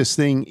watch this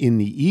thing in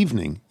the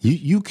evening.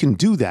 You can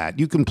do that.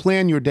 You can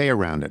plan your day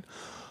around it.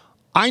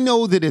 I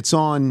know that it's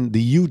on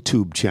the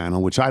YouTube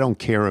channel, which I don't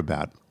care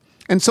about.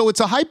 And so it's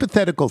a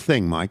hypothetical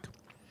thing, Mike.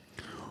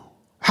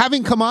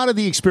 Having come out of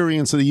the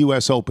experience of the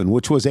U.S. Open,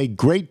 which was a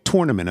great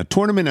tournament, a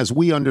tournament as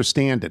we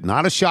understand it,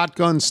 not a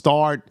shotgun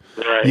start,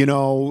 right.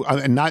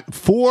 And not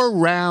 4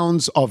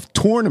 rounds of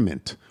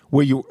tournament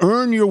where you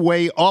earn your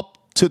way up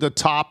to the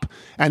top,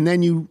 and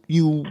then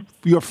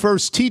your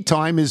first tee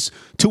time is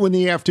 2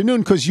 p.m.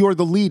 because you're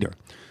the leader.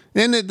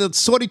 And the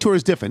Saudi tour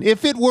is different.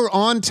 If it were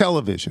on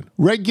television,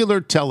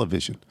 regular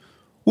television,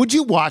 would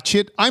you watch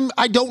it?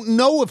 I don't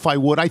know if I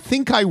would. I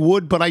think I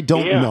would, but I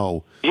don't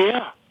know.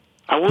 Yeah,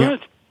 I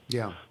would.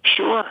 Yeah.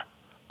 Sure.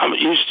 I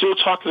mean, you're still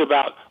talking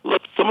about,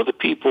 look, some of the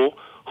people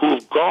who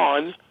have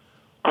gone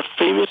are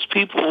famous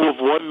people who have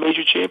won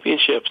major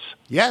championships.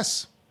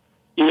 Yes.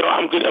 Am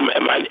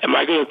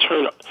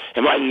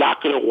I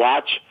not going to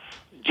watch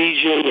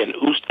DJ and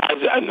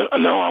Ustaz?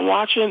 No, I'm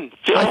watching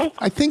Phil.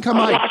 I think I'm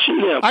watching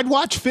them. I'd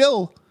watch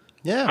Phil.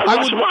 Yeah. I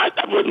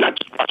would not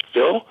just watch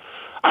Phil.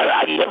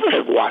 I never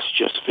have watched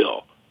just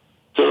Phil.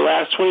 For the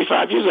last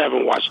 25 years, I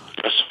haven't watched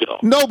just Phil.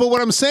 No, but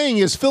what I'm saying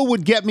is Phil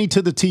would get me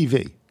to the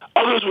TV.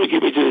 Others would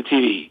get me to the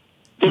TV.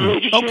 They're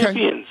major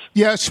champions.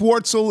 Yeah,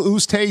 Schwartzel,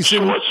 Oosthuizen.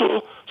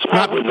 Schwartzel. So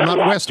not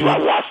Westwood. Do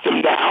I watch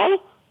them now?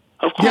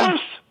 Of course.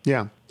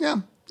 Yeah.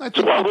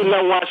 So why wouldn't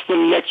I watch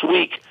them next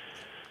week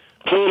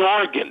playing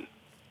Oregon?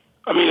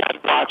 I mean,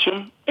 I'd watch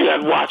them, and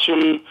I'd watch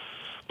them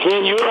play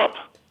in Europe.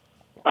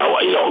 I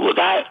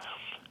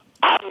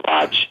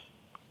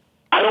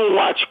don't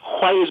watch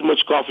quite as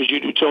much golf as you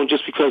do, Tone,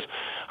 just because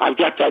I've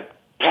got that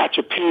patch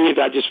of period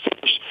I just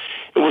finished,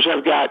 in which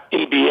I've got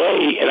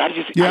NBA, and I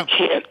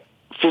can't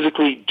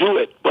physically do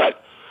it.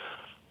 But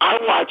I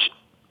watch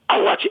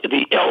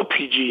the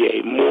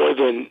LPGA more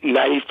than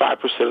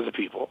 95% of the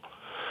people.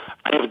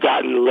 I have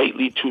gotten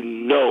lately to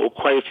know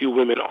quite a few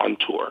women on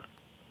tour.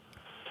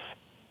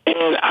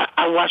 And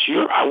I watch the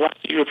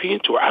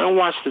European tour. I don't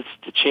watch the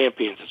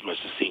champions as much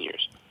as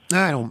seniors.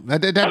 I don't.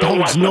 That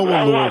holds no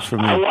allure for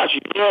me. I watch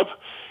Europe,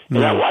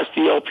 and I watch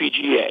the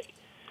LPGA.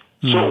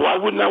 So why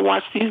wouldn't I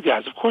watch these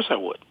guys? Of course I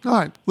would. All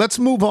right, let's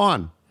move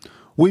on.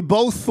 We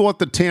both thought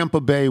that Tampa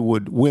Bay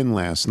would win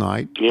last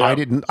night. Yeah. I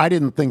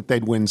didn't think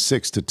they'd win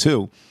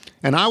 6-2.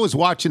 And I was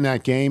watching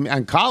that game,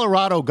 and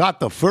Colorado got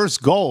the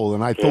first goal,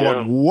 and I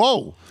thought,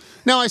 whoa.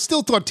 Now, I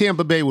still thought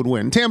Tampa Bay would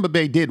win. Tampa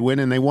Bay did win,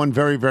 and they won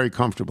very, very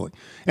comfortably.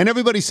 And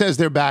everybody says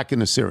they're back in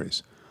the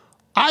series.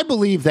 I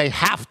believe they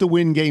have to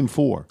win Game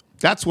 4.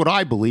 That's what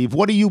I believe.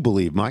 What do you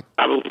believe, Mike?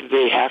 I believe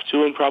they have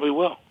to and probably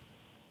will.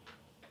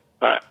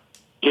 They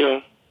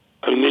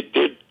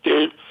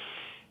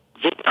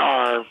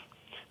are.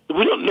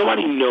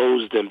 Nobody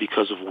knows them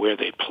because of where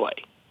they play.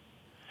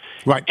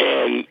 Right.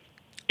 And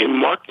in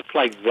markets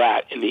like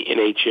that in the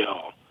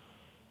NHL,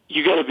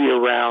 you got to be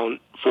around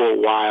for a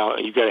while,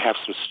 and you got to have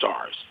some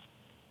stars.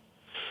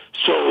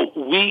 So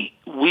we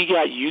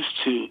got used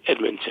to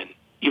Edmonton,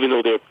 even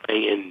though they're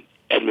playing in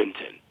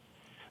Edmonton.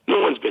 No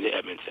one's been to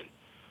Edmonton.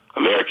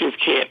 Americans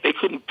they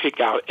couldn't pick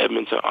out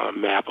Edmonton on a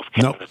map of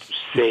Canada to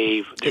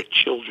save their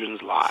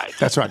children's lives.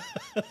 That's right.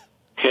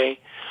 Okay?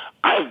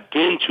 I've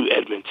been to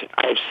Edmonton.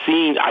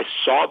 I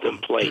saw them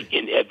play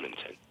in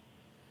Edmonton.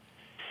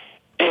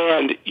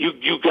 And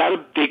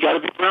they got to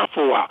be around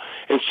for a while.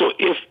 And so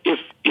if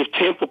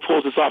Tampa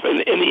pulls this off, and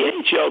the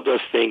NHL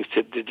does things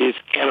to just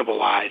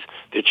cannibalize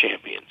their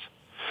champions.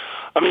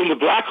 I mean, the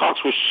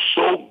Blackhawks were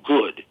so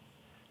good,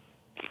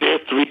 their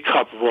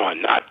 3-cup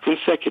run, not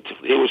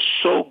consecutively. They were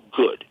so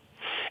good,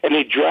 and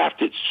they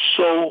drafted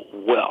so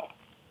well.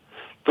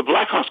 The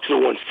Blackhawks could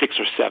have won 6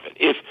 or 7.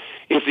 If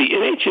the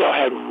NHL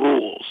had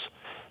rules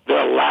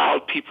that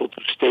allowed people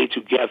to stay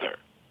together,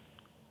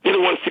 they'd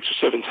have won 6 or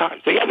 7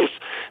 times. They were in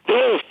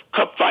the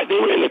cup fight. They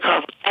were in the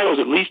conference finals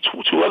at least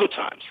two other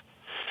times.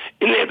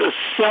 And they had to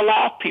sell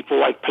off people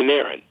like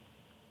Panarin.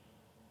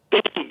 They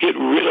had to get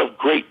rid of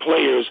great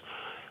players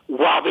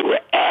while they were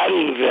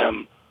adding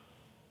them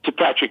to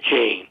Patrick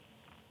Kane.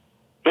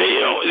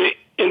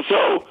 And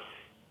so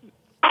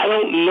I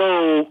don't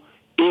know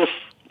if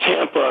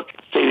Tampa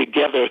can stay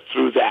together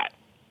through that.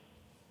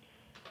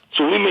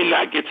 So we may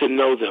not get to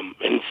know them.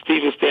 And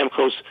Steven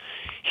Stamkos,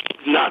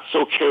 he's not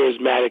so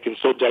charismatic and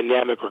so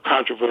dynamic or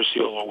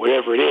controversial or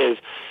whatever it is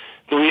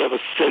that we have a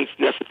sense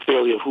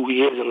necessarily of who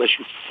he is unless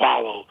you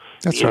follow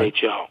the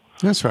NHL.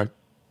 That's right.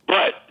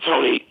 But,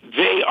 Tony,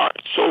 they are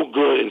so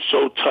good and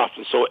so tough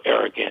and so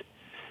arrogant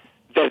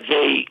that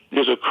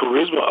there's a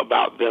charisma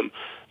about them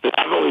that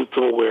I've only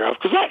been aware of.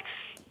 Because I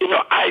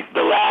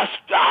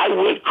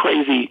went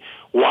crazy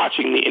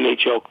watching the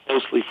NHL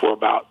closely for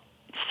about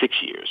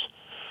 6 years.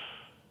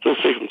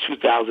 let's say from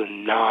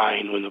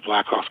 2009 when the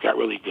Blackhawks got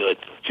really good,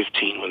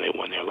 15 when they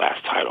won their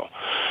last title.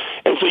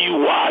 And so you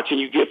watch and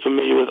you get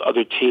familiar with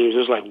other teams.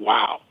 It's like,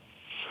 wow.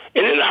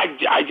 And then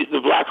the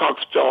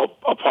Blackhawks fell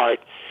apart,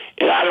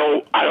 and I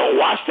don't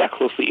watch that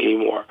closely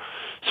anymore.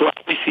 So I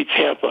only see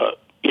Tampa,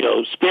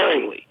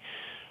 sparingly.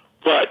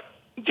 But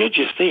they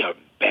are a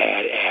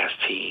badass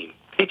team.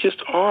 They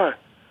just are.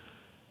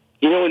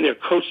 And their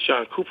coach,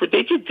 John Cooper,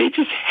 they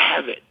just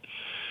have it.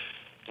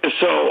 And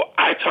so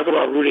I talk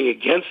about rooting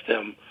against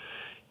them.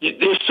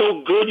 They're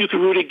so good you can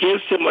root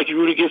against them like you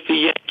root against the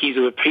Yankees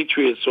or the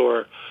Patriots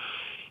or,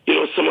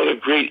 some other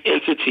great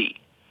entity,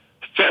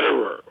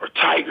 Federer or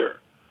Tiger,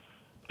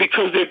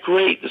 because they're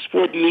great. The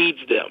sport needs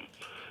them.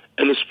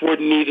 And the sport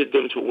needed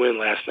them to win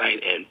last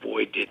night, and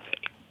boy, did they.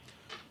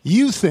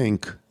 You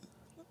think,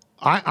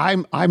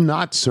 I'm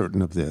not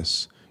certain of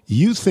this,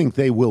 you think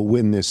they will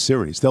win this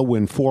series. They'll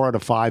win 4 out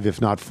of 5,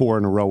 if not 4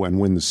 in a row, and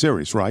win the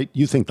series, right?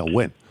 You think they'll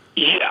win?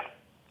 Yeah.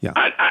 Yeah.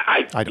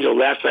 I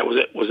last night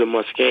was a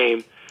must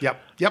game.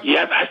 Yep.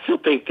 Yeah, I still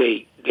think they're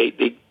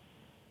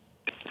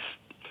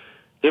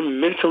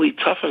mentally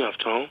tough enough,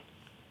 Tom.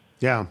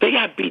 Yeah. They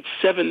got beat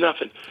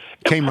 7-0.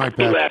 Came right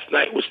back. Last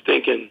night was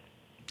thinking,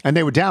 and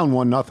they were down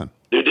 1-0.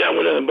 They're down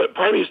 1-0, but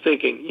part of me was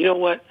thinking, you know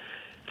what?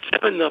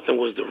 7-0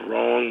 was the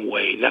wrong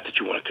way. Not that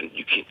you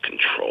can't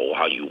control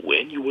how you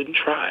win. You wouldn't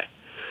try.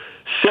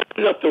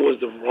 7-0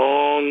 was the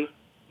wrong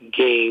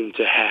game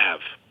to have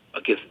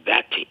against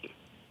that team.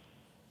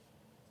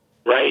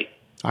 Right?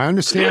 I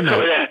understand They're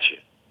that. coming at you.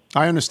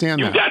 I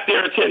understand that. You got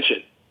their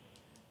attention.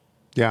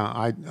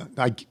 Yeah,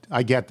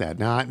 I get that.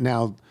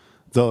 Now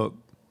the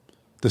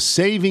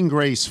saving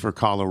grace for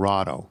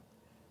Colorado,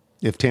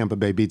 if Tampa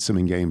Bay beats them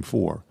in Game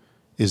 4,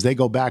 is they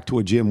go back to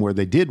a gym where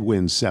they did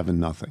win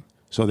 7-0.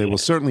 So they will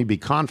certainly be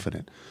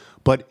confident.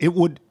 But it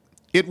would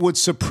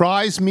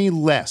surprise me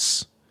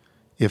less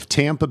if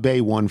Tampa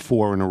Bay won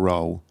 4 in a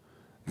row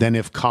than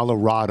if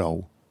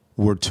Colorado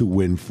were to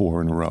win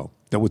 4 in a row.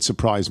 That would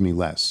surprise me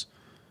less.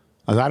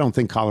 I don't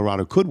think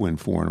Colorado could win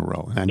 4 in a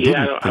row. And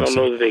I don't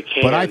know that they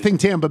can. But I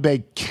think Tampa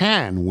Bay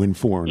can win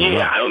 4 in a row.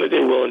 Yeah, I don't think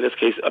they will in this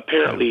case.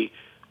 Apparently,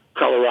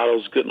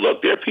 Colorado's good.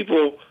 Look, there are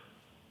people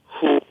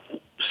who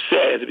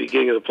said at the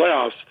beginning of the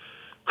playoffs,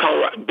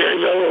 Barry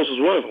Melrose was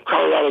one of them.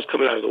 Colorado's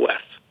coming out of the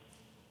West.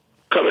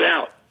 Coming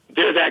out.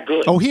 They're that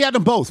good. Oh, he had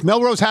them both.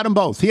 Melrose had them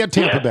both. He had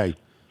Tampa Bay.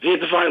 He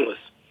had the finalists.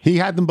 He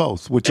had them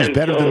both, which is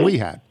better than we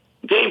had.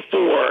 Game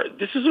 4,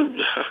 this is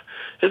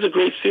a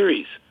great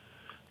series.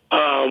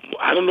 I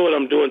don't know what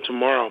I'm doing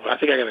tomorrow, but I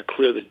think I got to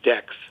clear the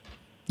decks.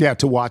 Yeah,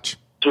 to watch.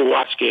 To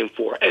watch Game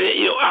 4. And,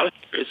 out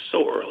here it's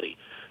so early.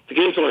 The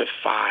game's on at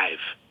 5.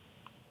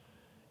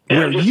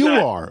 Where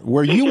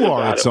you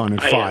are, it's on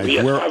at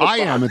 5. Where I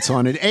am, it's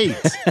on at 8.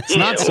 It's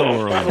not so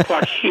early. 5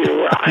 o'clock here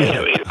where I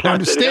am. 8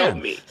 o'clock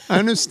I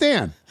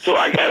understand. So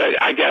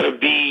I gotta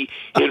be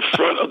in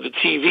front of the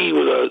TV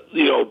with a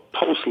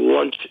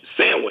post-lunch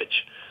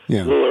sandwich.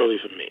 Yeah. A little early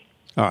for me.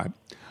 All right.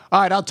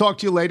 I'll talk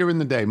to you later in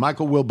the day.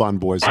 Michael Wilbon,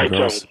 boys and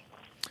girls.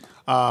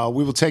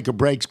 We will take a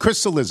break.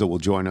 Chris Cillizza will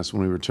join us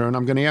when we return.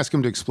 I'm going to ask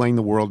him to explain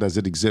the world as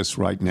it exists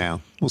right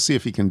now. We'll see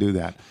if he can do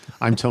that.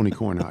 I'm Tony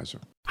Kornheiser.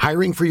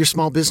 Hiring for your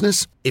small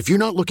business? If you're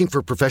not looking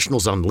for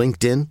professionals on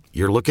LinkedIn,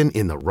 you're looking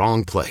in the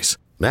wrong place.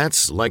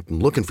 That's like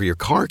looking for your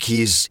car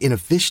keys in a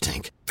fish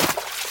tank.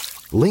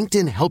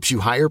 LinkedIn helps you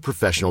hire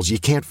professionals you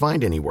can't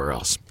find anywhere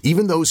else,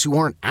 even those who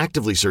aren't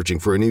actively searching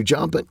for a new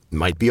job but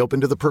might be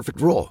open to the perfect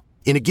role.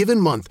 In a given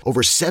month,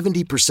 over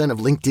 70% of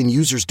LinkedIn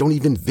users don't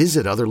even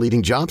visit other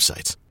leading job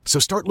sites. So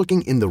start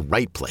looking in the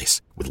right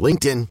place. With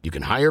LinkedIn, you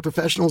can hire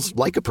professionals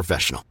like a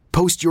professional.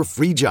 Post your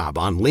free job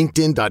on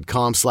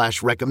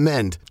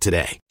linkedin.com/recommend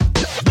today.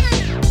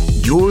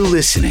 You're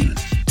listening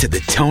to The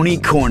Tony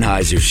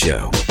Kornheiser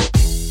Show.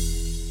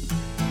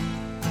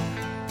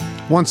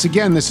 Once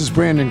again, this is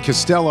Brandon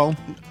Costello.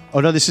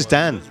 Oh, no, this is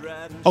Dan.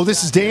 Oh,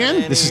 this is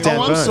Dan? This is Dan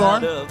Byrne. I'm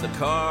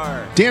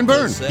sorry. Dan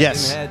Byrne.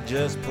 Yes. Had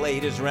just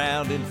played his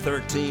round in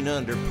 13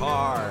 under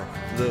par.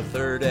 The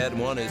third had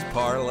won his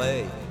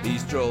parlay. He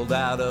strolled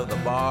out of the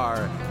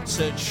bar.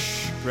 Said,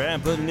 shh,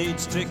 Grandpa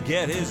needs to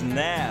get his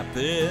nap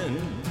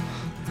in.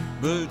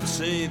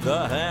 Bootsy,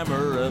 the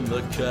hammer, and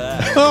the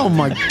cat. Oh,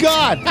 my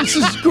God. This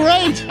is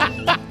great.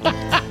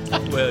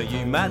 Well,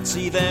 you might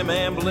see them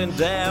ambling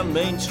down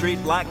Main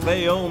Street like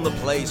they own the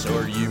place,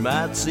 or you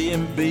might see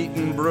them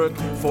beating Brooke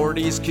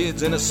 40's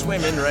kids in a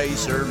swimming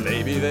race, or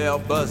maybe they'll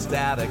bust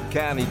out of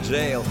county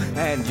jail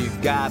and you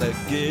gotta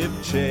give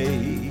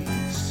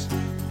chase.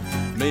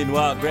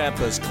 Meanwhile,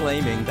 Grandpa's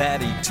claiming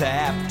that he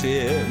tapped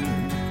in.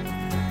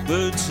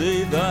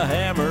 Bootsy, the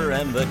hammer,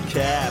 and the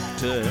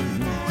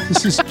captain.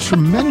 This is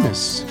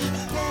tremendous.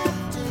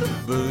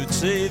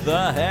 Bootsy,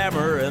 the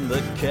hammer, and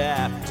the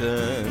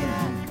captain.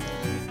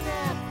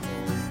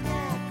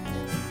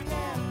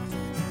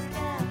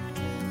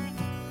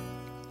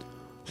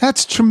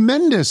 That's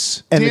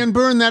tremendous. And Dan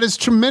Byrne, that is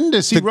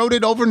tremendous. He wrote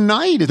it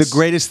overnight. The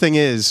greatest thing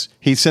is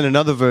he sent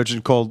another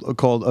version called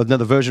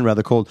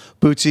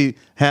Bootsy,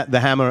 the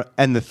Hammer,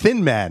 and the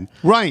Thin Man.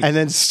 Right. And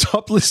then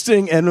stopped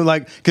listening and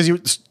because he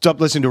stopped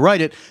listening to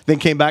write it, then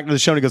came back to the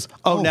show and he goes,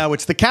 now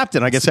it's the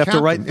Captain. I guess I have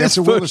to write this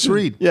After Willis version.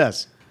 Reed.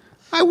 Yes.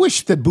 I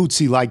wish that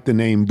Bootsy liked the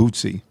name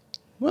Bootsy.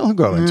 Well, I'll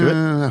grow into it.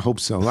 I hope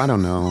so. I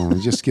don't know.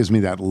 It just gives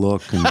me that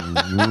look.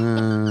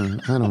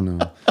 And, I don't know.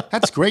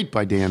 That's great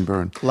by Dan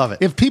Byrne. Love it.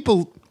 If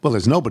people, well,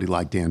 there's nobody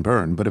like Dan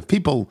Byrne, but if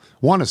people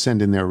want to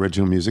send in their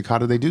original music, how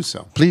do they do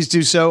so? Please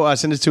do so.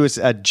 Send it to us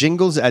at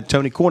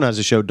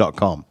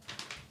jingles@TonyKornheiserShow.com.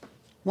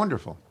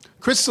 Wonderful.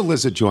 Chris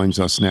Cillizza joins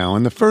us now.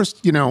 And the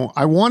first,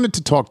 I wanted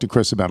to talk to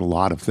Chris about a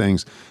lot of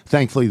things.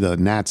 Thankfully, the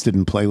Nats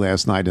didn't play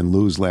last night and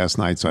lose last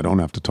night, so I don't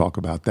have to talk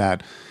about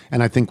that.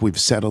 And I think we've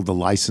settled the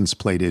license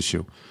plate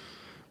issue.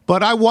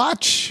 But I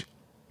watch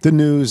the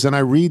news and I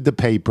read the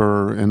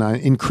paper and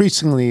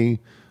increasingly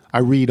I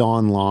read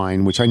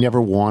online, which I never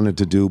wanted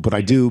to do, but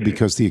I do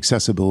because the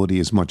accessibility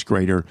is much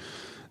greater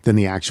than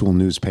the actual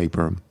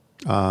newspaper.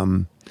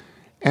 And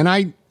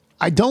I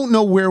don't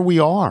know where we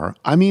are.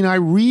 I mean, I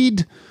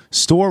read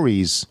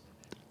stories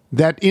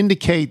that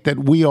indicate that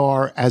we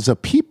are, as a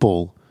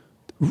people,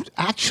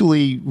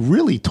 actually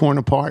really torn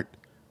apart.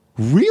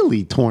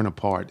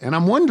 And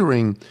I'm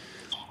wondering,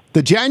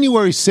 the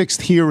January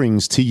 6th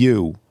hearings to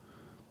you,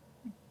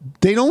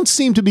 they don't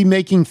seem to be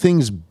making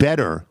things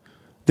better.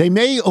 They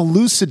may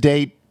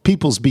elucidate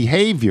people's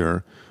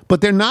behavior,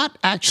 but they're not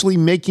actually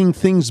making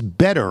things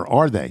better,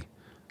 are they?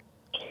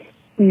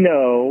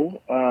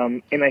 No,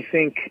 and I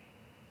think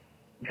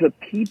the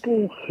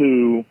people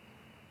who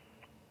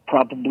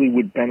probably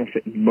would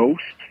benefit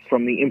most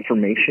from the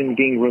information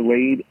being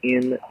relayed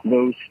in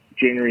those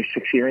January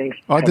 6 hearings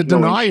are the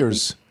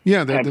deniers. They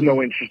have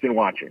no interest in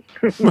watching.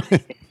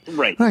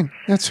 Right.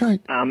 That's right.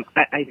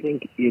 I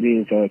think it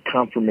is a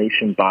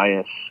confirmation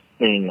bias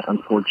thing.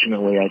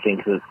 Unfortunately, I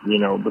think that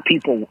the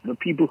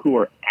people who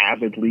are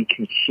avidly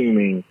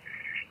consuming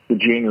the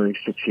January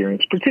 6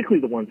 hearings, particularly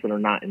the ones that are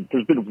not in.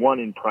 There's been one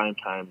in prime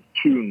time,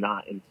 two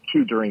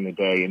during the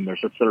day, and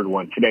there's a third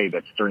one today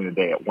that's during the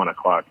day at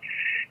 1:00.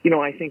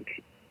 I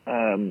think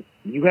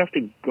you have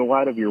to go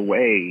out of your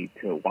way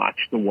to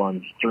watch the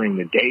ones during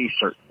the day.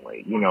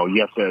 Certainly, you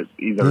have to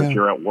if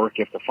you're at work,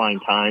 you have to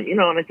find time.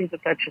 And I think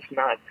that that's just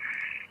not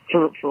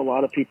for a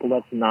lot of people.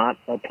 That's not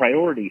a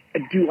priority.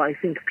 Do I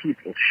think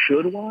people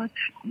should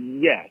watch?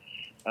 Yes,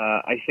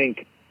 I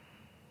think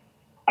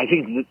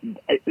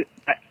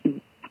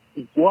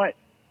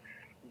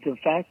the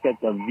fact that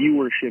the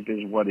viewership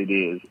is what it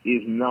is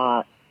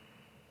not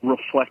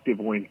reflective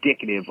or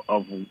indicative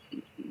of the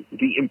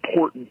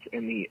importance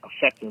and the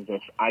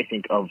effectiveness, I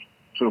think, of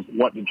sort of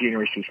what the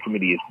January 6th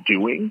committee is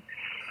doing.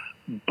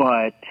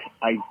 But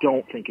I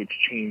don't think it's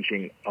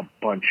changing a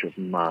bunch of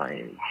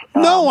minds.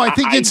 No, I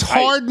think it's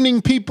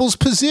hardening people's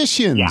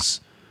positions.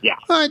 Yeah.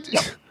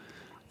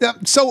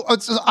 So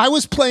I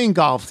was playing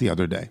golf the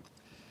other day.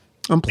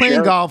 I'm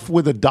playing golf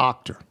with a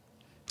doctor.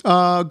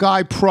 A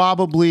guy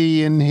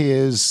probably in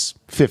his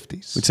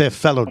 50s. We'd say a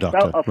fellow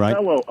doctor, right?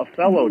 A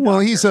fellow well,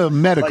 doctor. He's a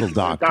medical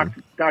doctor.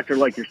 Doctor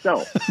like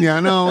yourself.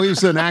 Yeah, no,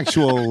 he's an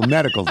actual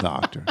medical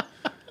doctor.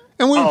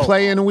 And we were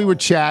playing and we were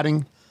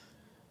chatting.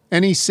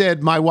 And he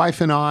said, my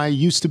wife and I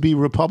used to be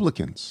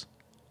Republicans.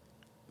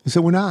 He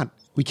said, we're not.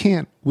 We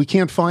can't. We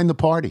can't find the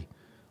party.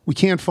 We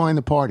can't find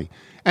the party.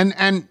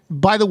 And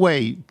by the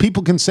way,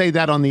 people can say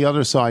that on the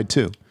other side,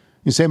 too.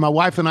 You say, my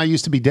wife and I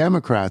used to be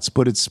Democrats,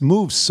 but it's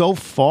moved so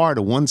far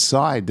to one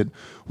side that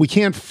we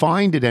can't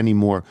find it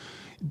anymore.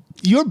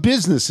 Your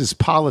business is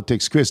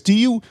politics, Chris. Do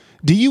you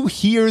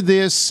hear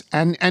this?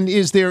 And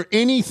is there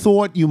any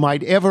thought you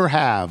might ever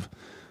have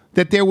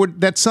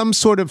that some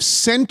sort of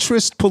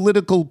centrist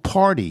political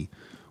party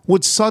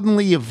would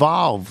suddenly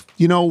evolve,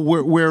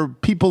 where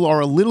people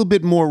are a little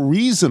bit more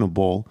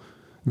reasonable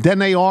than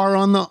they are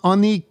on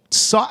the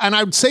side, and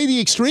I would say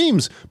the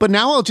extremes, but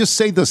now I'll just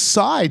say the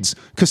sides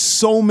because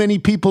so many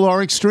people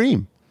are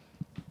extreme.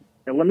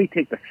 Now, let me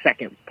take the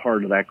second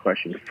part of that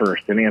question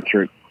first and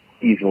answer it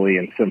easily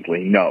and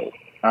simply. No,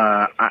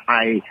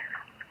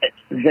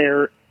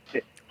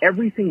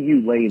 everything you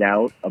laid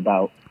out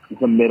about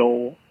the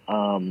middle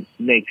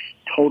makes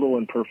total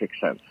and perfect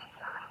sense.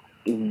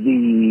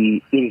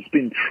 It has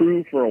been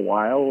true for a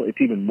while. It's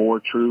even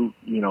more true,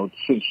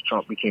 since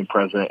Trump became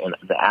president and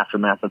the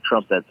aftermath of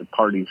Trump, that the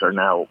parties are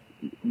now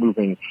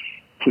moving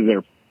to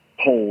their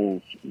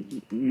polls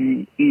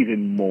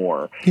even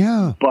more.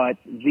 Yeah. But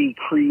the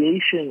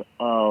creation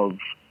of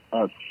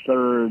a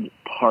third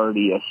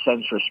party, a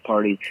centrist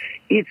party,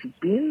 it's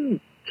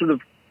been sort of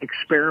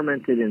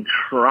experimented and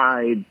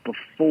tried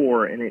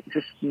before, and it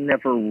just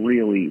never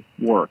really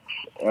works.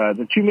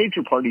 The two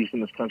major parties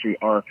in this country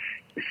are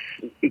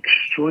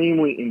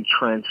extremely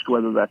entrenched,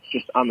 whether that's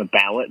just on the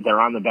ballot. They're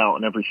on the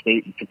ballot in every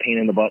state. It's a pain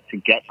in the butt to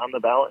get on the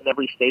ballot in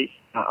every state,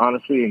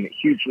 honestly, and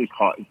hugely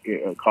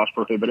cost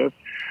prohibitive.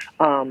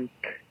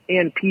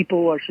 and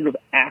people are sort of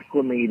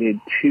acclimated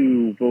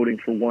to voting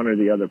for one or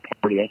the other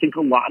party. I think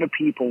a lot of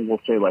people will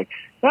say, like,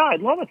 "Oh,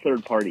 I'd love a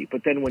third party,"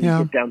 but then when you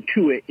get down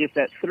to it, if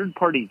that third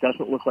party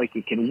doesn't look like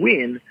it can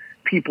win,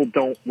 people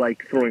don't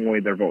like throwing away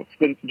their votes.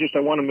 But I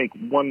want to make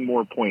one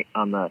more point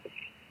on the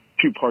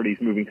two parties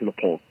moving to the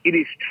polls. It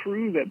is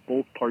true that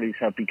both parties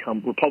have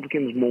become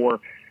Republicans more,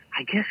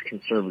 I guess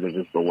conservative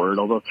is the word,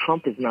 although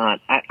Trump is not.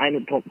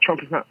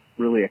 Trump is not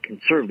really a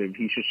conservative.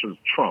 He's just sort of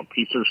Trump.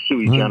 He's sort of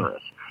sui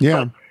generis.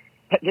 Yeah.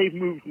 But they've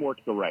moved more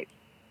to the right.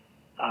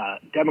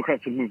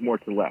 Democrats have moved more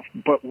to the left.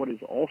 But what is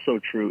also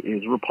true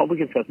is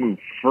Republicans have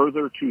moved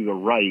further to the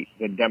right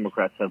than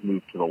Democrats have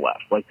moved to the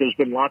left. Like, there's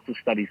been lots of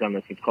studies on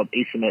this. It's called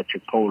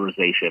asymmetric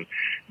polarization.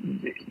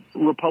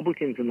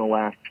 Republicans in the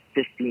last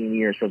 15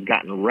 years have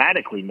gotten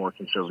radically more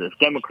conservative.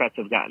 Democrats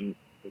have gotten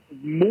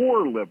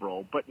more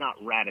liberal, but not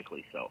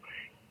radically so.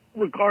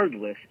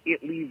 Regardless,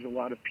 it leaves a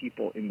lot of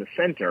people in the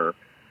center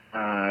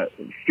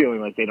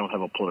feeling like they don't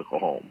have a political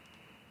home.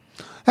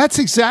 That's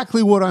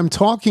exactly what I'm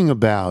talking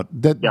about.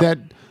 That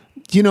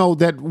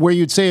where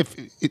you'd say,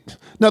 in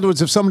other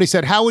words, if somebody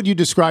said, "How would you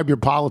describe your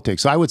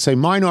politics?" I would say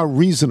mine are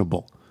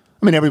reasonable.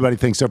 I mean, everybody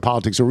thinks their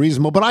politics are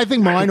reasonable, but I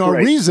think mine are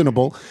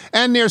reasonable,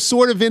 and they're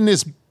sort of in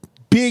this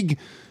big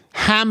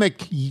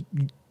hammock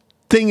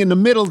thing in the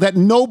middle that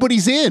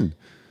nobody's in.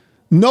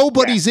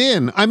 Nobody's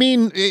in. I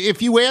mean,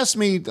 if you ask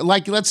me,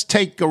 like, let's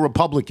take a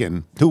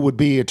Republican who would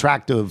be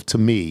attractive to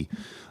me.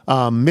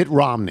 Mitt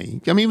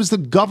Romney. I mean, he was the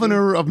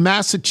governor of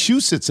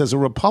Massachusetts as a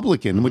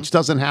Republican, which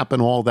doesn't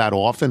happen all that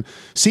often.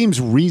 Seems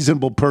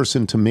reasonable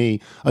person to me.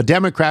 A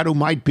Democrat who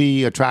might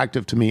be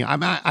attractive to me.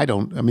 I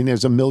don't. I mean,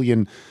 there's a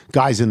million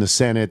guys in the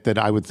Senate that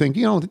I would think,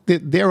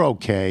 they're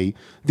okay.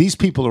 These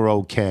people are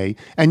okay.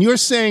 And you're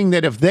saying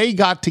that if they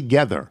got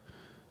together,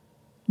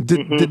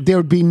 there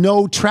would be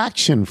no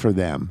traction for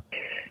them.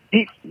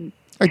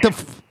 Like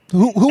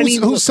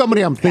who's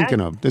somebody I'm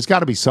thinking of? There's got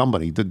to be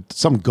somebody,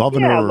 some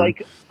governor. Yeah,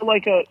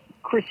 like a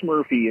Chris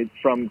Murphy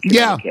from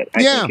Connecticut.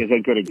 I think is a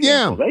good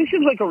example. He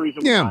seems like a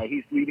reasonable guy.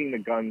 He's leading the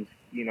guns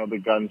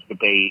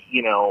debate.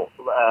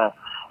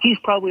 He's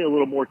probably a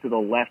little more to the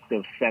left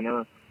of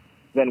center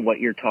than what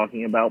you're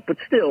talking about, but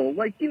still,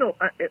 like you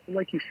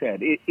said,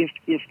 if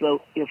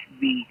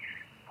the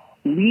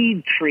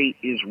lead trait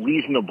is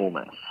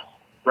reasonableness,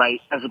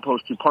 right, as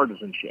opposed to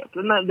partisanship,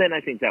 then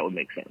I think that would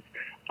make sense.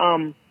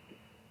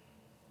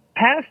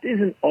 Past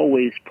isn't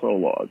always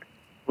prologue,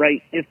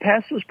 right? If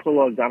past was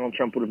prologue, Donald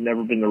Trump would have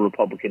never been the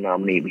Republican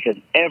nominee because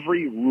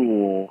every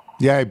rule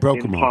he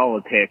broke in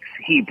politics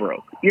he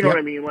broke. You know what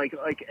I mean? Like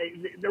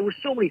there were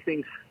so many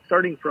things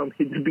starting from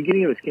the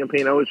beginning of his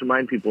campaign. I always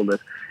remind people of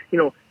this.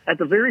 At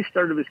the very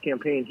start of his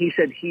campaign, he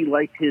said he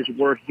liked his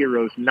war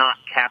heroes not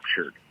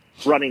captured,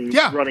 running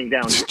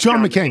down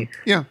John McCain.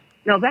 Yeah.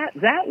 Now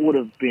that would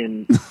have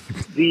been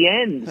the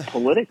end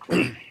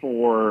politically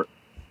for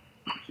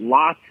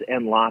lots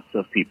and lots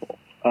of people.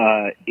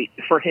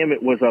 For him,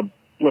 it was a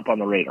blip on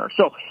the radar.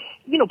 So,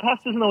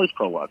 past isn't always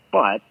prologue,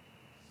 but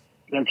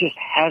there just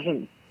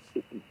hasn't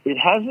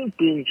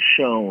been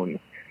shown,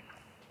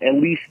 at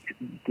least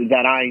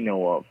that I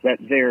know of, that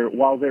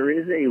while there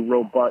is a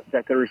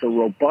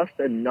robust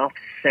enough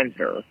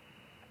center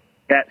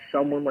that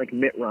someone like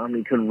Mitt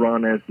Romney could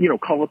run as,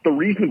 call it the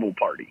reasonable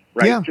party,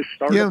 right? Yeah. Just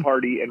start a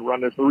party and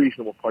run as the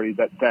reasonable party,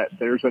 that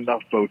there's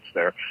enough votes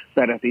there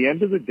that at the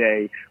end of the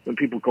day, when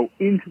people go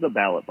into the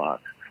ballot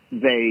box,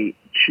 they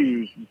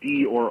choose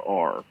D or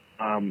R.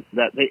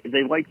 That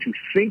they like to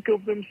think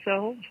of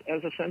themselves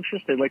as a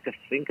centrist. They like to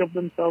think of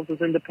themselves as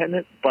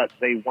independent, but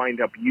they wind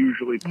up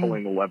usually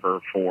pulling the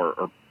lever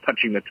or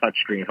touching the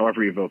touchscreen,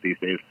 however you vote these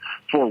days,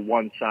 for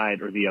one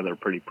side or the other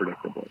pretty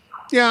predictably.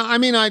 Yeah, I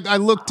mean, I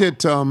looked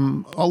at a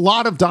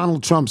lot of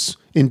Donald Trump's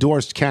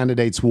endorsed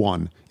candidates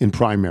won in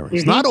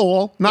primaries.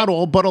 Mm-hmm. Not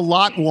all, but a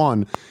lot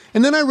won.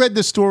 And then I read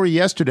the story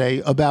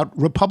yesterday about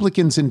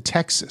Republicans in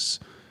Texas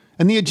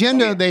and the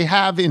agenda they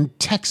have in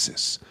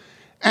Texas.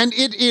 And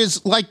it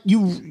is like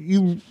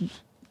you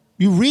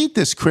read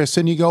this, Chris,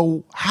 and you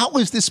go, how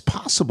is this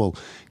possible?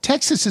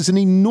 Texas is an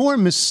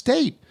enormous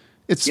state.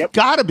 It's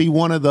got to be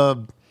one of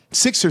the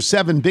 6 or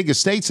 7 biggest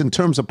states in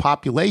terms of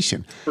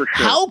population. For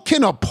sure. How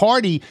can a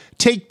party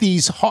take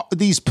these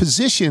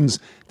positions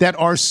that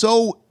are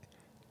so,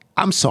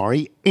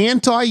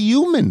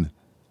 anti-human?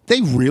 They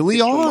really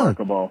are.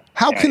 Remarkable.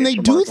 How can they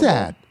do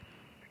that?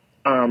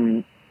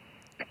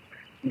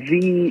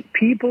 The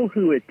people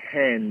who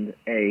attend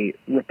a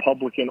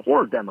Republican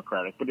or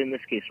Democratic, but in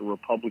this case a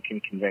Republican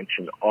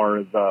convention,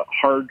 are the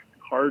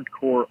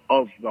hardcore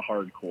of the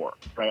hardcore,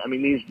 right? I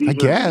mean, these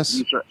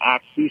are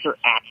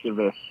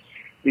activists.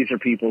 These are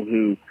people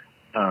who,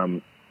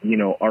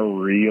 are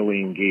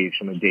really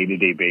engaged on a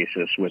day-to-day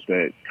basis with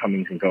the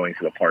comings and goings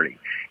of the party.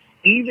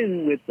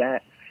 Even with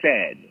that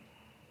said,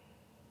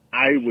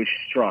 I was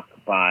struck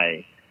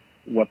by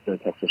what the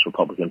Texas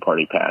Republican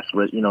Party passed.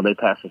 They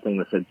passed a thing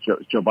that said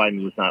Joe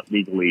Biden was not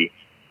legally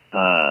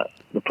the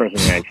president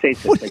of the United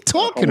States. What are you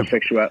talking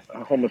about?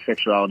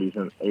 Homosexuality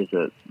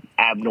is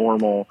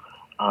abnormal.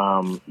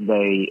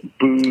 They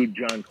booed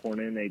John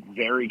Cornyn, a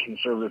very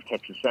conservative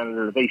Texas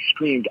senator. They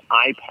screamed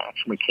 "Eye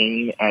Patch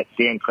McCain" at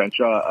Dan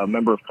Crenshaw, a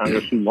member of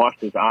Congress who lost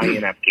his eye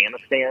in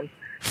Afghanistan.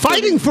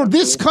 Fighting for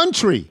this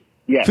country.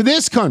 Yes. For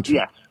this country.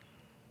 Yes.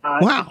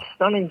 Wow. It's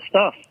stunning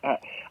stuff.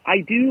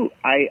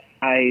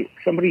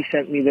 Somebody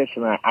sent me this,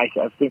 and I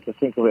think to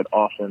think of it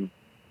often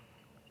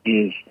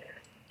is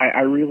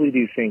I really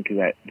do think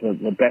that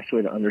the best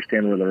way to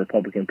understand where the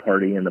Republican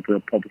Party and the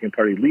Republican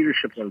Party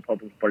leadership and the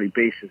Republican Party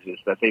basis is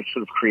that they've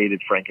sort of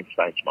created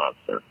Frankenstein's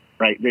monster,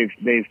 right?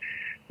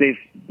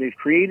 They've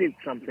created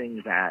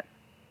something that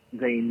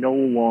they no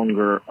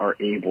longer are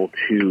able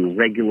to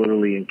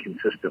regularly and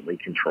consistently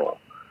control.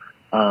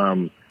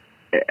 The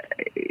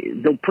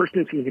person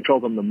who can control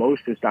them the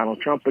most is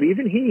Donald Trump, but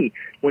even he,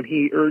 when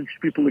he urged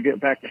people to get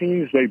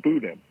vaccines, they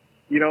booed him.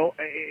 You know,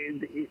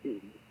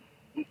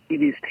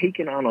 it has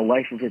taken on a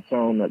life of its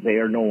own that they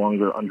are no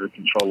longer under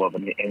control of,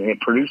 and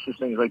it produces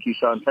things like you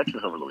saw in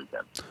Texas over the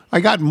weekend. I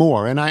got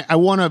more, and I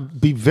want to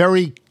be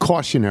very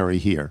cautionary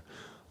here,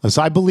 as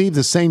I believe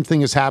the same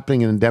thing is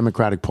happening in the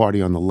Democratic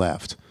Party on the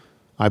left.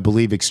 I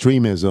believe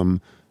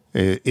extremism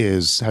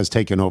has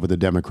taken over the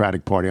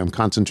Democratic Party. I'm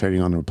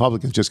concentrating on the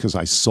Republicans just because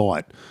I saw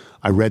it.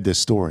 I read this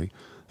story.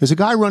 There's a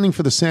guy running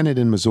for the Senate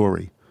in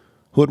Missouri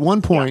who at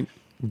one point,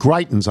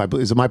 Greitens,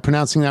 am I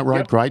pronouncing that right?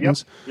 Yep,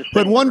 Greitens? Yep. Who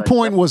at one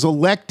point was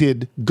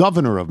elected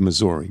governor of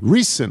Missouri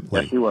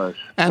recently. Yes, he was.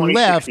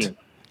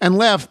 And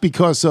left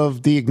because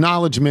of the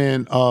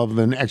acknowledgement of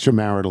an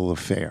extramarital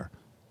affair.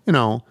 You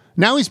know,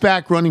 now he's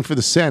back running for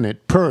the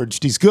Senate,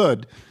 purged. He's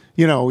good.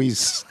 You know,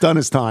 he's done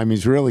his time.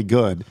 He's really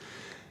good.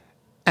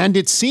 And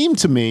it seemed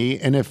to me,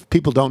 and if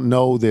people don't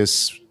know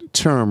this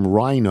term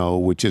rhino,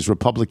 which is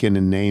Republican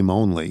in name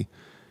only,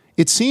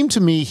 it seemed to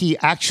me he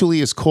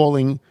actually is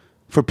calling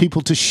for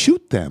people to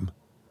shoot them.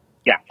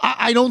 Yeah.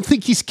 I don't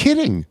think he's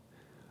kidding.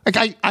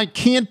 Like, I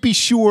can't be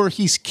sure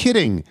he's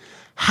kidding.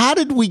 How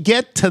did we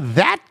get to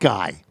that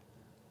guy?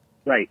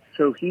 Right.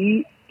 So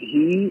he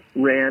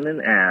ran an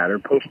ad or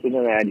posted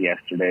an ad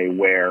yesterday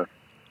where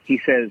he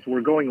says,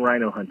 we're going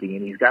rhino hunting,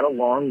 and he's got a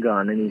long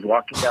gun, and he's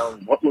walking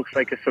down what looks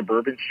like a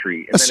suburban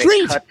street. And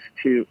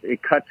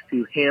it cuts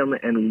to him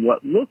and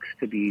what looks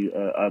to be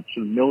a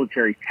sort of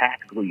military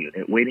tactical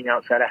unit waiting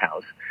outside a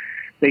house.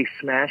 They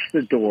smash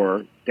the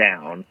door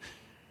down.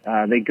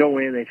 They go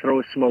in, they throw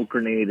a smoke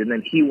grenade, and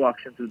then he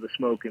walks in through the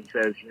smoke and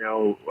says,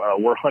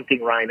 we're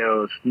hunting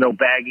rhinos, no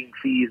bagging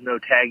fees, no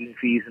tagging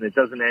fees, and it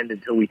doesn't end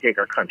until we take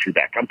our country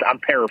back. I'm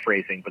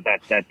paraphrasing, but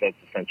that's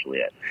essentially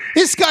it.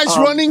 This guy's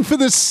running for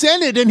the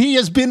Senate, and he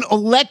has been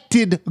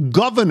elected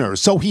governor,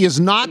 so he is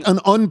not an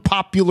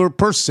unpopular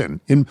person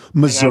in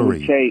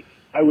Missouri.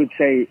 I would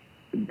say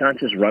not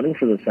just running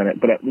for the Senate,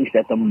 but at least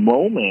at the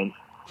moment,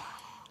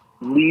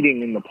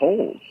 leading in the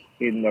polls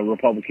in the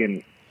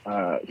Republican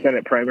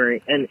Senate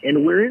primary,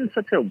 and we're in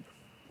such a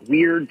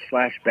weird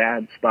 /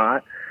 bad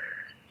spot.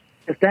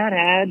 If that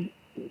ad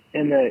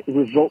and the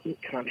resultant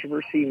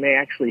controversy may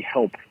actually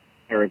help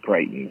Eric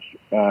Greitens,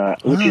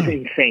 which is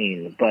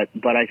insane, but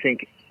I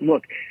think,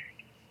 look,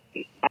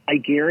 I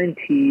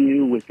guarantee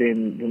you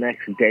within the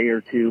next day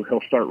or two,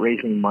 he'll start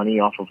raising money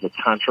off of the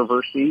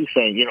controversy,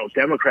 saying,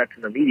 Democrats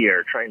in the media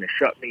are trying to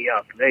shut me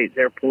up.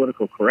 Their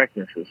political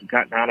correctness has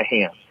gotten out of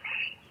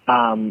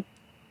hand.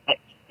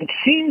 It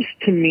seems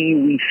to me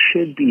we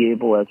should be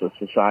able as a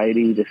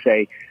society to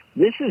say,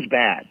 this is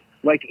bad.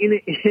 Like in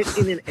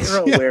an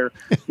era where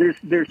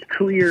there's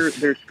clear,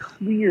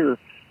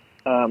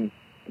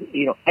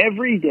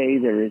 every day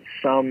there is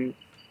some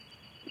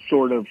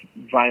sort of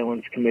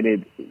violence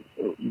committed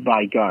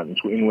by guns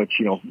in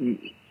which,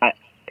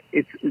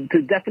 it's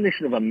the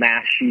definition of a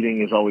mass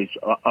shooting is always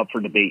up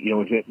for debate.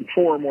 Is it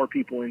 4 or more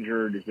people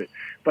injured? Is it?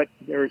 But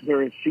there is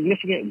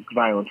significant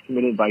violence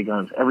committed by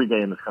guns every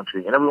day in this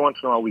country, and every once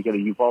in a while we get a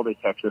Uvalde,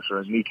 Texas, or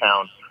a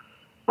Newtown,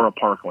 or a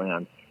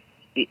Parkland.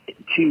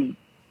 To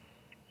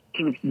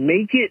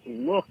make it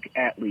look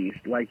at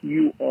least like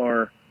you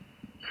are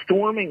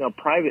storming a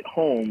private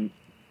home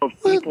of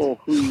people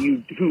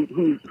whose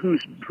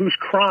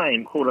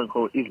crime, quote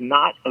unquote, is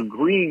not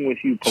agreeing with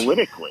you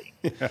politically.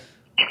 Yeah.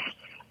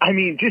 I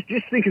mean,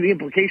 just think of the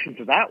implications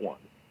of that one.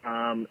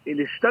 It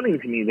is stunning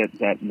to me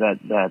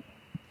that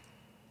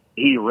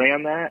he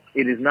ran that.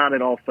 It is not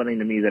at all stunning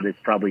to me that it's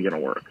probably going to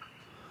work.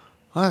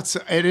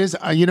 It is.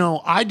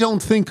 I don't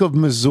think of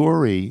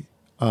Missouri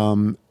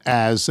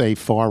as a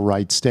far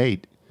right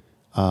state.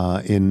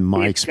 In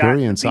my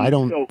experience, I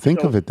don't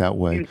think of it that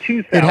way.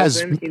 It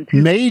has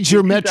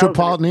major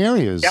metropolitan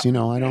areas. Yep.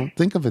 I don't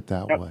think of it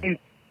that way.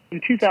 In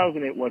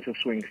 2000, it was a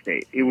swing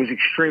state. It was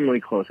extremely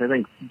close. I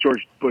think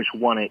George Bush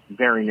won it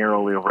very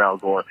narrowly over Al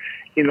Gore.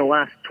 In the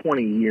last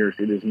 20 years,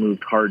 it has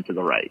moved hard to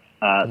the right.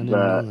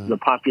 The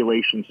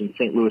populations in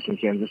St. Louis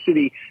and Kansas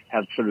City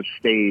have sort of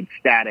stayed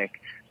static.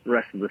 The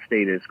rest of the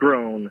state has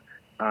grown,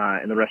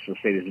 and the rest of the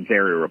state is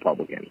very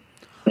Republican.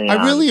 And,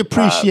 I really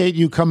appreciate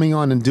you coming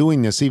on and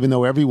doing this, even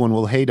though everyone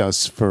will hate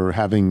us for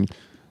having,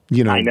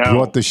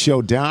 brought the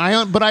show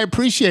down. But I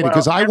appreciate it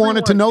because I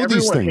wanted to know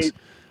these things.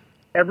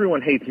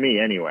 everyone hates me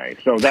anyway.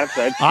 So that's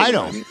I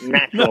don't.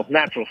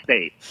 Natural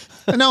state.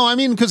 No, I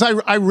mean, because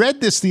I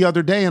read this the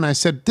other day and I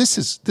said,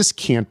 this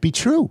can't be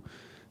true.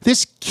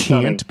 This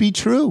can't be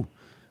true.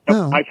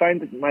 No. I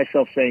find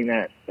myself saying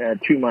that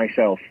to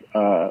myself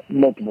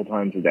multiple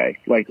times a day.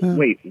 Like,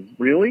 wait,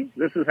 really?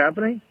 This is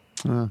happening?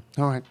 All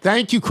right.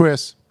 Thank you,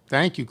 Chris.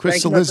 Thank you.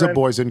 Chris Saliza,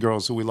 boys and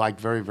girls, who we like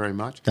very, very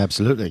much.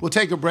 Absolutely. We'll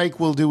take a break.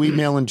 We'll do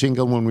email and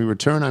jingle when we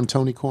return. I'm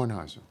Tony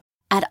Kornheiser.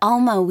 At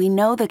Almo, we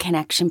know the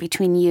connection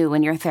between you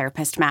and your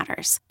therapist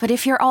matters. But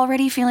if you're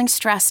already feeling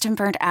stressed and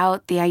burnt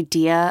out, the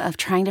idea of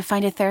trying to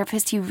find a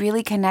therapist you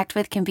really connect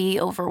with can be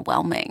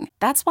overwhelming.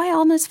 That's why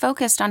Almo's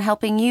focused on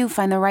helping you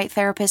find the right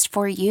therapist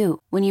for you.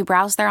 When you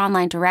browse their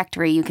online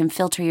directory, you can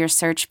filter your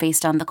search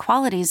based on the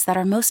qualities that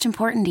are most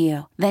important to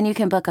you. Then you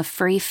can book a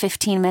free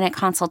 15-minute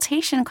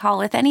consultation call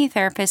with any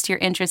therapist you're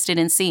interested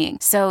in seeing,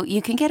 so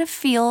you can get a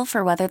feel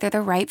for whether they're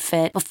the right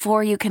fit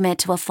before you commit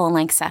to a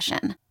full-length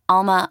session.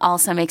 Alma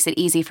also makes it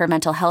easy for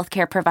mental health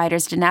care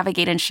providers to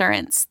navigate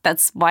insurance.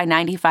 That's why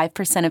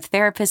 95% of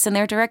therapists in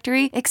their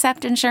directory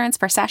accept insurance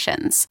per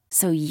sessions.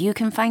 So you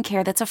can find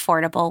care that's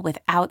affordable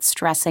without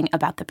stressing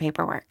about the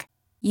paperwork.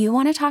 You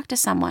want to talk to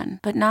someone,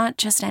 but not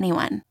just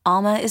anyone.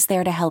 Alma is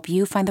there to help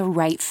you find the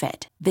right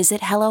fit. Visit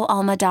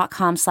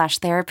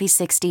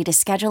helloalma.com/therapy60 to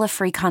schedule a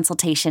free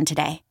consultation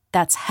today.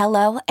 That's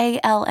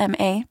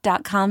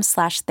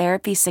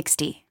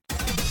helloalma.com/therapy60.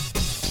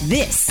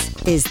 This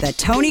is the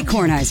Tony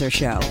Kornheiser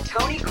Show.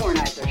 Tony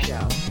Kornheiser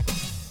Show.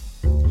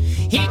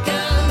 Here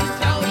comes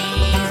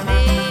Tony's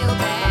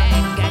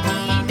mailbag. Got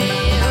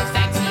email,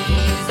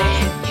 faxes,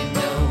 and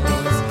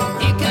you-knows.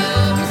 Here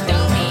comes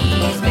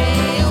Tony's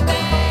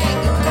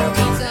mailbag. Gonna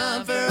read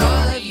some for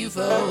all of you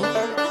folks.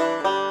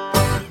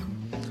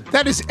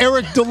 That is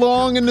Eric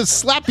DeLong and the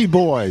Slappy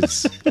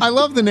Boys. I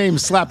love the name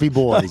Slappy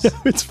Boys.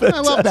 It's fantastic.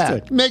 I love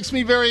that. Makes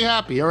me very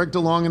happy. Eric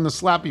DeLong and the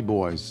Slappy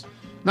Boys.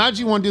 Nige,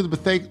 you want to do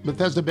the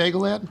Bethesda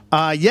Bagel ad?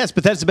 Yes,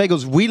 Bethesda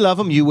Bagels. We love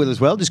them. You will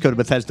as well. Just go to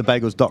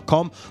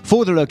BethesdaBagels.com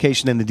for the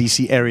location in the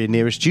D.C. area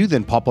nearest you.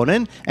 Then pop on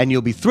in, and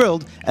you'll be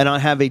thrilled. And I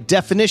have a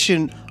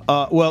definition,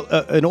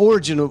 an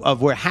origin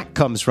of where hack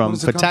comes from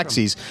for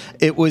taxis.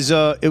 It was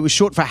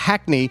short for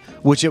hackney,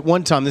 which at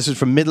one time, this is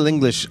from Middle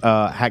English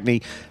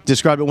hackney,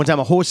 described at one time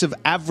a horse of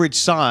average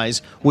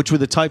size, which were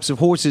the types of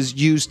horses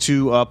used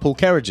to pull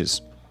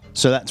carriages.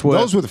 So that's where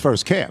those were the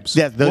first cabs.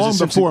 Yeah, those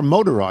long before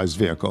motorized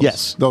vehicles.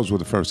 Yes, those were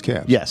the first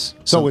cabs. Yes,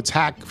 so it's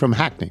hack from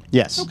Hackney.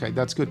 Yes. Okay,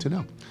 that's good to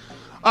know.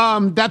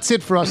 That's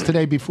it for us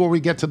today. Before we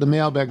get to the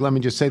mailbag, let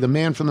me just say the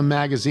man from the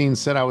magazine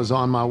said I was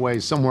on my way.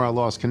 Somewhere I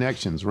lost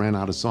connections, ran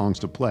out of songs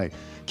to play.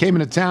 Came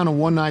into town, a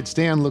one-night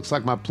stand. Looks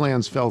like my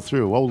plans fell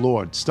through. Oh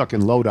Lord, stuck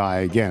in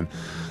Lodi again.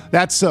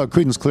 That's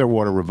Creedence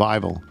Clearwater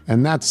Revival,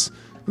 and that's.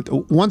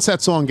 Once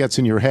that song gets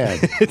in your head,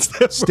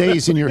 it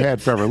stays in your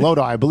head forever.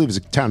 Lodi, I believe, is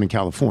a town in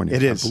California.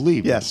 It is. I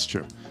believe that's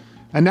true.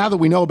 And now that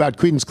we know about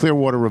Creedence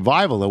Clearwater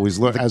Revival,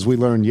 as we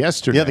learned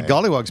yesterday. Yeah, the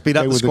Gollywogs beat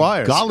up the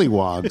Squires. The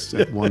Gollywogs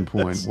at one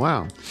point.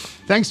 Wow.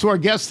 Thanks to our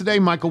guests today,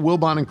 Michael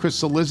Wilbon and Chris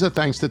Saliza.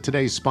 Thanks to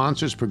today's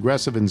sponsors,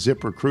 Progressive and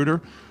ZipRecruiter.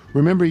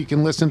 Remember, you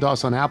can listen to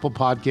us on Apple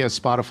Podcasts,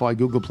 Spotify,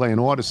 Google Play,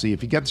 and Odyssey.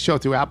 If you get the show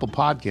through Apple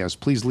Podcasts,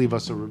 please leave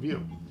us a review.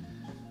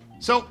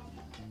 So,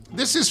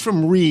 this is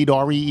from Reed,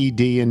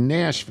 R-E-E-D, in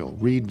Nashville,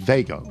 Reed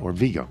Vega, or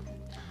Vigo.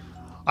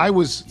 I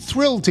was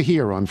thrilled to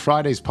hear on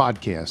Friday's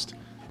podcast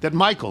that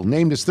Michael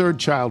named his third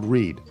child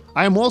Reed.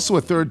 I am also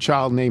a third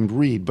child named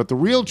Reed, but the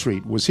real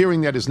treat was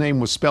hearing that his name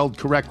was spelled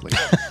correctly.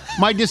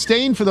 My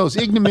disdain for those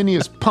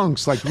ignominious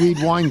punks like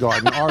Reed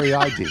Weingarten,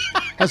 R-E-I-D,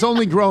 has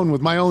only grown with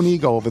my own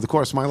ego over the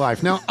course of my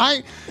life. Now,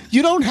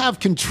 you don't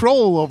have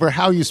control over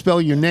how you spell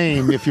your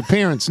name if your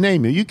parents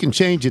name you. You can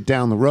change it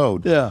down the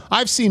road. Yeah.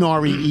 I've seen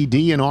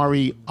R-E-E-D and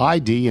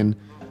R-E-I-D, and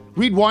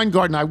Reed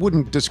Weingarten I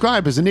wouldn't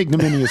describe as an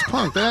ignominious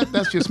punk.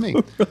 That's just me.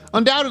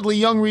 Undoubtedly,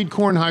 young Reed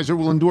Kornheiser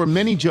will endure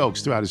many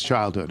jokes throughout his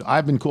childhood.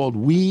 I've been called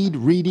Weed,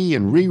 Reedy,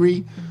 and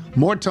Riri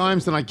more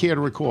times than I care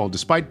to recall.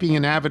 Despite being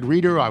an avid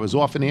reader, I was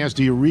often asked,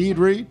 do you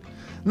read?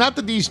 Not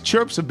that these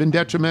chirps have been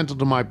detrimental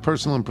to my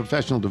personal and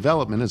professional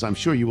development, as I'm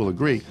sure you will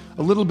agree.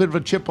 A little bit of a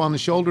chip on the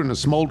shoulder and a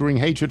smoldering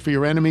hatred for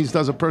your enemies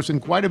does a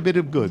person quite a bit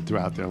of good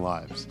throughout their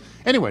lives.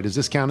 Anyway, does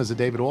this count as a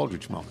David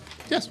Aldrich moment?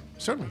 Yes,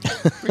 certainly.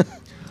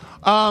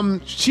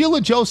 Sheila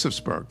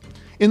Josephsburg.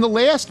 In the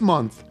last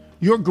month,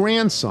 your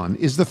grandson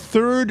is the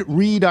third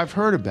Reed I've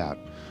heard about.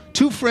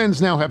 2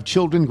 friends now have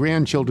children,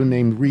 grandchildren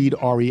named Reed,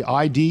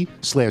 R-E-I-D,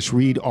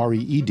 /Reed,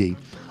 R-E-E-D.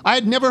 I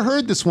had never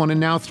heard this one, and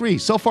now 3.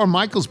 So far,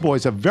 Michael's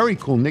boys have very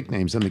cool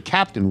nicknames, and the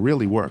captain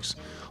really works.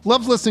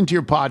 Love listening to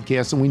your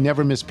podcast, and we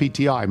never miss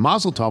PTI.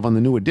 Mazel tov on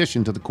the new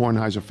addition to the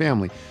Kornheiser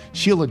family.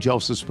 Sheila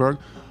Josephsburg.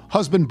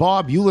 Husband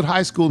Bob, Hewlett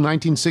High School,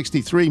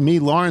 1963. Me,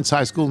 Lawrence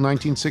High School,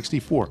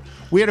 1964.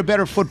 We had a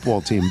better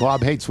football team.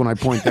 Bob hates when I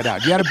point that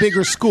out. You had a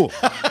bigger school.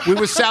 We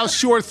were South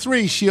Shore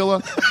 3,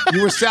 Sheila.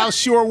 You were South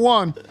Shore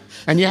 1.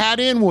 And you had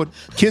Inwood.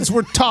 Kids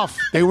were tough.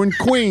 They were in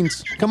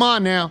Queens. Come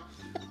on now.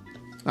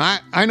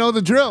 I know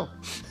the drill.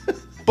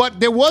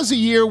 But there was a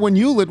year when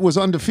Hewlett was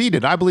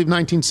undefeated. I believe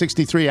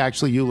 1963,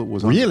 actually, Hewlett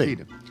was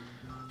undefeated.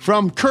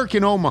 From Kirk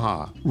in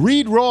Omaha.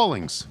 Reed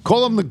Rawlings.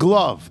 Call him the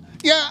glove.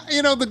 Yeah,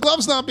 the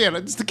glove's not bad.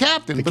 It's the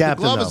captain, but the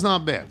glove is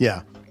not bad.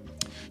 Yeah.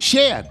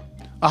 Shad,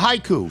 a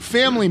haiku,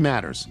 Family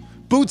Matters.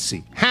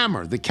 Bootsy,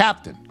 Hammer, the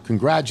captain.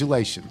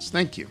 Congratulations.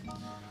 Thank you.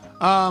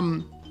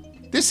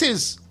 This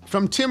is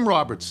from Tim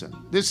Robertson.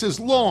 This is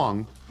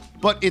long,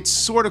 but it's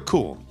sort of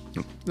cool.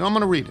 I'm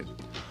going to read it.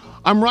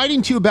 I'm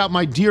writing to you about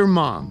my dear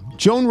mom.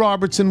 Joan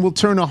Robertson will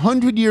turn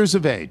 100 years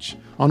of age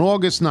on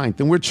August 9th,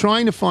 and we're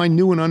trying to find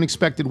new and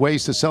unexpected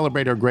ways to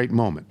celebrate our great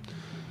moment.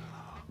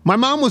 My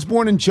mom was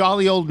born in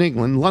jolly old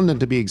England, London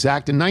to be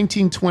exact, in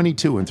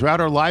 1922, and throughout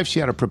her life she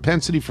had a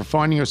propensity for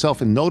finding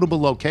herself in notable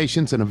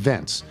locations and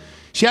events.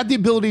 She had the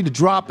ability to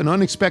drop an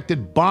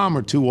unexpected bomb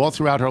or two all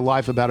throughout her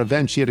life about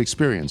events she had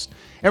experienced.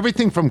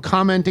 Everything from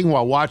commenting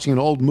while watching an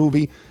old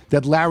movie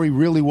that Larry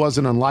really was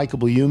an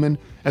unlikable human.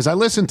 As I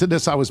listened to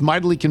this, I was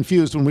mightily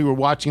confused when we were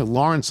watching a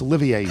Laurence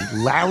Olivier.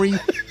 Larry?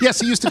 Yes,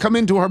 he used to come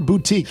into our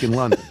boutique in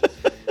London.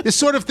 This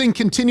sort of thing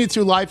continued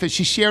through life as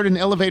she shared an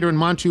elevator in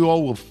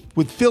Montreal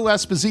with Phil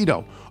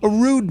Esposito, a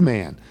rude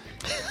man.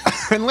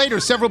 And later,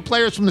 several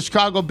players from the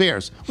Chicago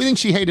Bears. We think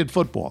she hated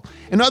football.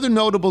 And other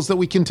notables that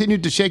we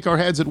continued to shake our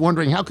heads at,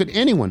 wondering how could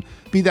anyone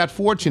be that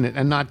fortunate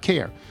and not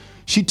care.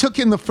 She took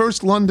in the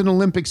first London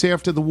Olympics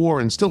after the war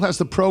and still has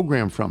the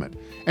program from it.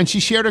 And she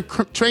shared a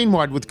train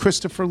ride with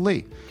Christopher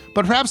Lee.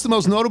 But perhaps the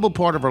most notable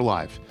part of her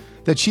life,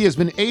 that she has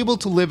been able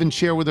to live and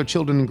share with her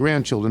children and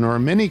grandchildren, are her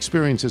many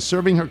experiences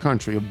serving her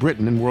country of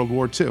Britain in World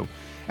War II.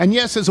 And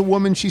yes, as a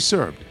woman, she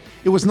served.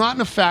 It was not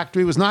in a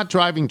factory, it was not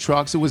driving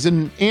trucks, it was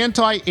in an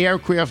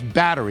anti-aircraft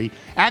battery,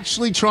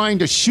 actually trying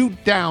to shoot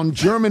down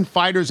German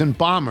fighters and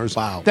bombers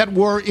that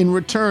were, in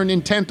return,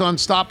 intent on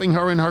stopping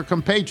her and her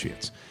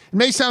compatriots. It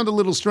may sound a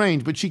little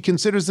strange, but she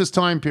considers this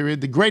time period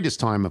the greatest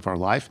time of her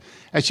life,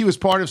 as she was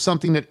part of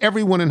something that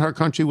everyone in her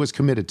country was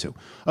committed to.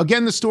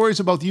 Again, the stories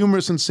are both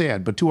humorous and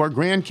sad, but to our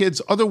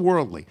grandkids,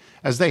 otherworldly,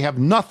 as they have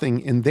nothing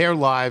in their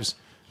lives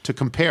to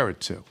compare it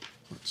to.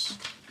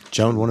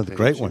 Joan, one of the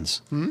great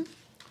ones.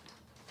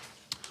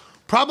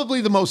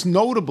 Probably the most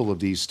notable of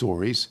these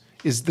stories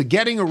is the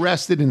getting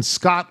arrested in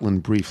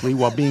Scotland briefly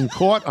while being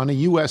caught on a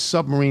U.S.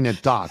 submarine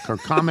at dock. Her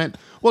comment,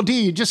 well,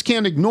 Dee, you just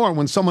can't ignore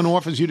when someone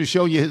offers you to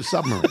show you his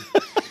submarine.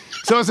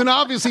 So as an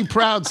obviously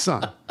proud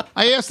son,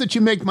 I ask that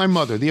you make my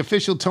mother the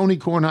official Tony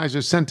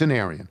Kornheiser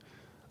centenarian.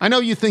 I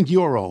know you think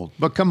you're old,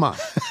 but come on.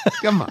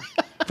 Come on.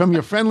 From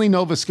your friendly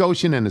Nova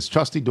Scotian and his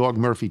trusty dog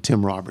Murphy,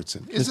 Tim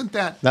Robertson. Isn't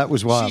that... That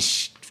was wild.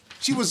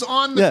 She was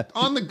on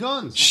the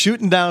guns.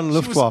 Shooting down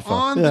Luftwaffe. She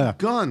was on the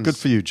guns. Good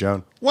for you,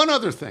 Joan. One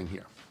other thing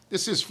here.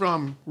 This is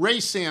from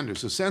Ray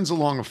Sanders, who sends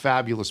along a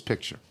fabulous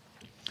picture.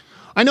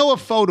 I know a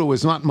photo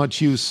is not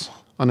much use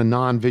on a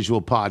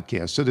non-visual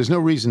podcast, so there's no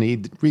reason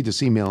to read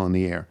this email on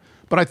the air.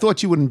 But I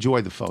thought you would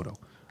enjoy the photo.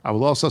 I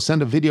will also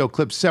send a video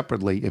clip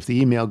separately if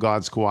the email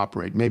gods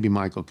cooperate. Maybe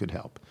Michael could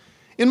help.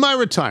 In my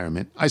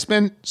retirement, I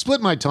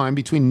split my time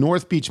between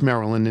North Beach,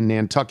 Maryland, and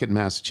Nantucket,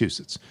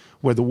 Massachusetts,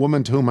 where the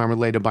woman to whom I'm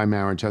related by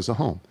marriage has a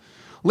home.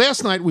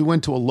 Last night, we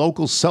went to a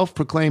local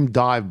self-proclaimed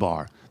dive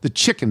bar, the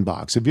Chicken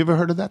Box. Have you ever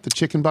heard of that? The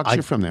Chicken Box?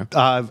 You're from there.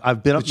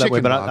 I've been up that way,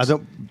 but I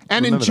don't.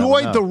 And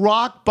enjoyed the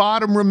rock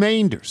bottom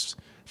remainders,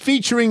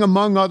 featuring,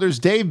 among others,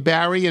 Dave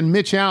Barry and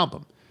Mitch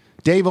Albom.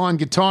 Dave on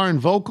guitar and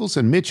vocals,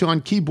 and Mitch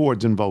on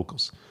keyboards and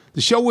vocals.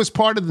 The show was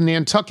part of the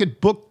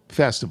Nantucket Book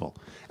Festival.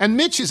 And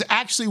Mitch is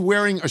actually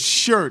wearing a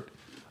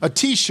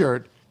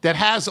T-shirt, that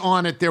has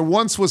on it, "There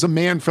once was a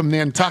man from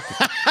Nantucket."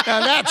 Now,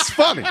 that's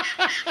funny.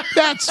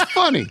 That's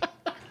funny.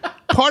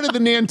 Part of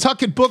the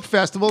Nantucket Book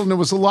Festival, and it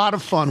was a lot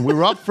of fun. We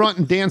were up front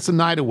and danced the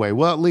night away.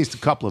 Well, at least a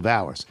couple of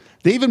hours.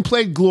 They even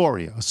played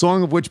Gloria, a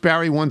song of which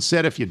Barry once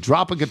said, "If you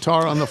drop a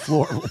guitar on the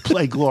floor, we'll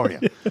play Gloria."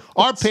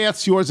 Our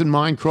paths, yours and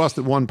mine, crossed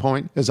at one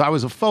point, as I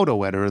was a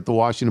photo editor at the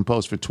Washington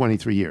Post for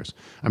 23 years.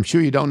 I'm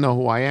sure you don't know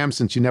who I am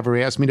since you never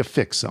asked me to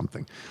fix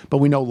something. But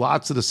we know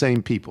lots of the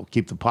same people.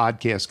 Keep the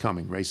podcast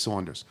coming. Ray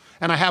Saunders.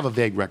 And I have a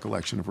vague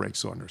recollection of Ray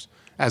Saunders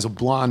as a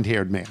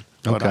blonde-haired man.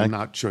 But I'm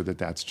not sure that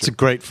that's true. It's a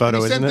great photo,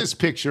 isn't it? He sent this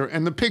picture,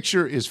 and the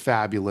picture is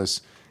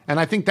fabulous. And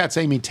I think that's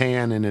Amy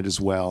Tan in it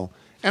as well.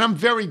 And I'm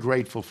very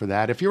grateful for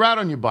that. If you're out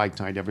on your bike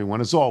tonight,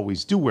 everyone, as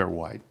always, do wear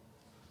white.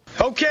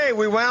 Okay,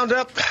 we wound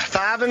up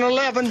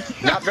 5-11.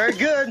 Not very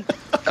good.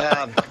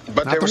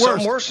 But there was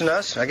some worse than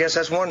us. I guess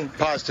that's one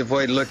positive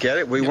way to look at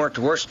it. We weren't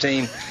the worst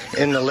team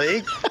in the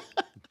league.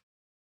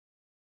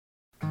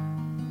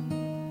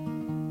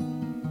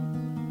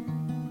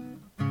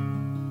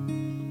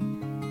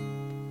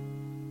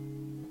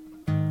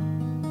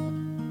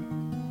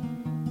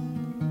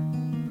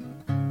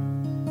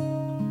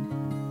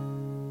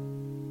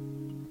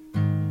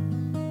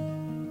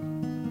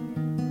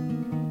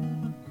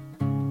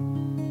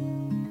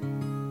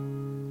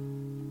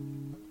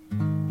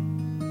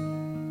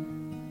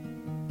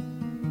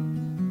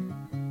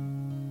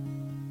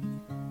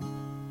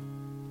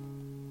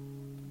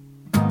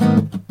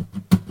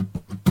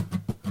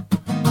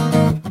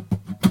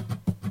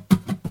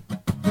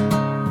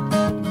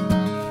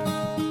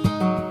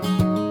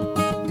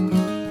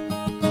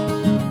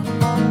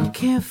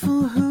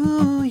 Careful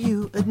who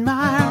you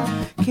admire.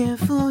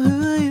 Careful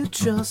who you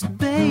trust,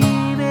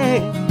 baby.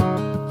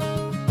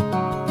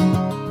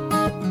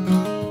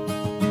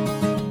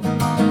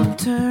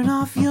 Turn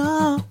off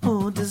your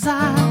old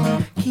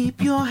desire.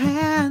 Keep your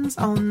hands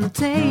on the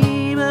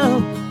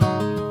table.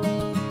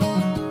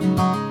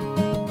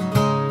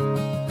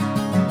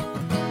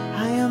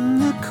 I am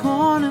the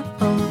corner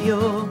of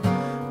your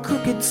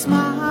crooked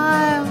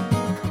smile,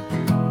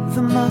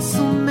 the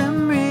muscle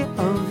memory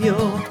of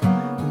your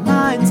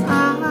mind's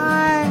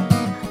eye.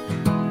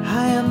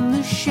 I am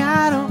the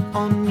shadow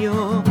on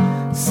your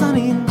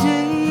sunny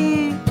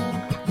day.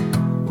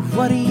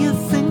 What do you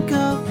think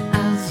of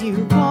as you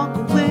walk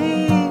away?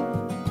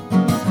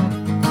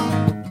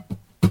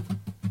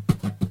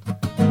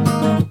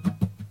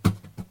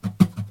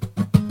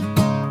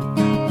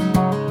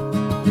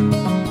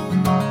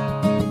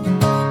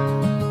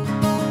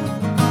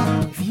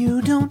 If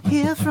you don't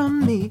hear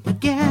from me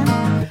again,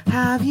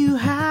 have you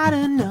had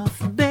enough,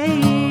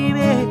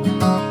 baby?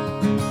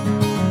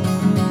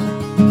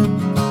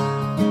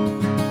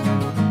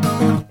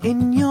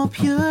 In your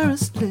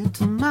purest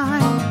little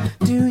mind,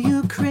 do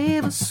you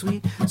crave a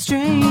sweet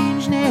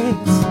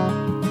strangeness?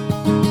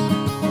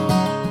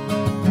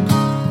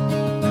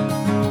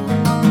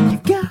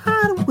 You've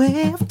got a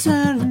way of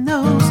turning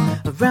those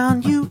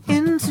around you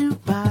into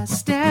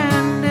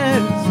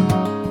bystanders.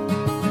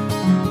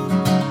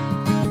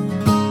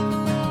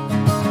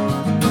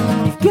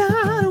 You've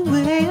got a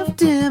way of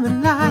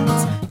dimming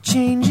lights,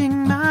 changing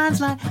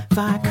minds like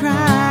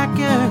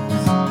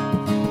firecrackers.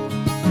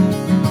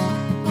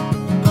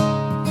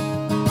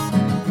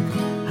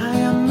 I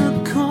am the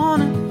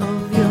corner of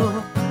your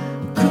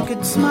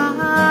crooked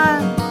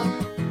smile,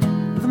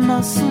 the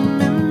muscle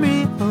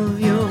memory of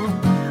your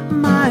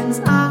mind's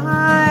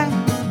eye.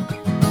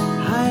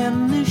 I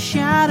am the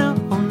shadow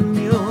on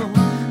your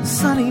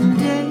sunny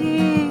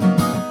day.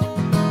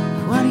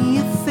 What do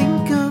you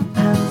think of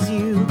as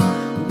you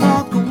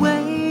walk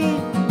away?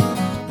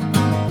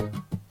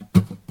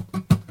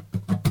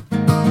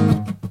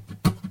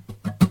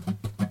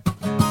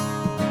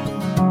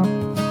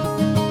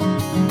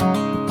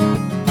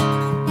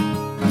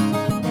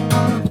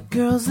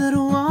 Girls that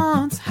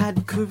once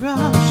had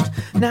crushed,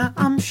 now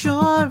I'm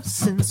sure have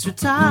since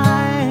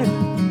retired.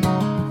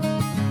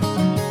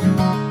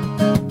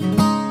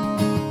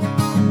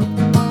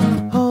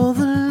 All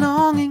the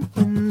longing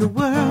in the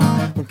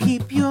world will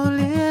keep your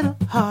little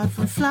heart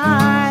from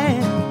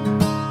flying.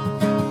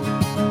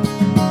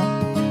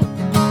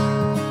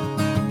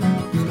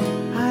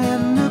 I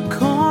am the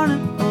corner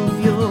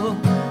of your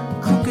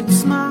crooked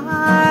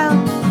smile,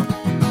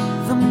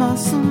 the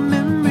muscle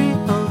memory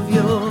of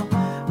your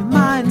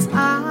mind's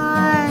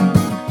eye.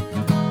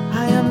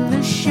 I am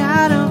the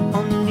shadow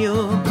on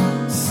your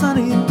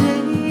sunny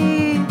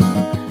day.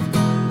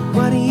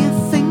 What do you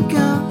think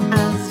of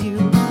as you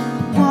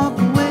walk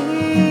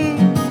away?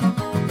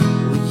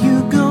 Will you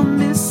go,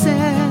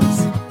 Mrs.?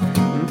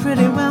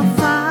 Pretty well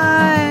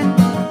fine.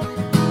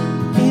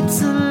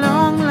 It's a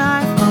long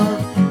life of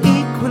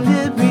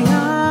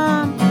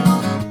equilibrium.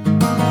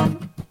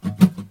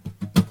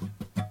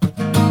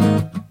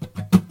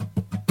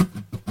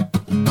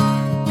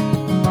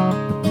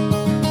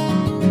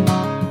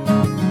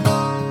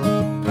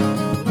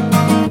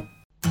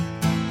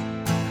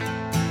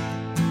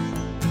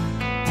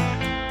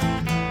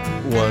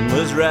 One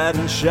was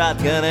riding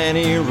shotgun and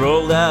he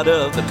rolled out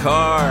of the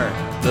car.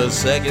 The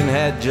second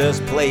had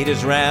just played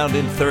his round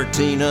in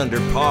 13 under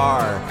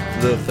par.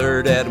 The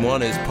third had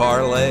won his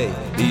parlay.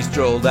 He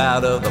strolled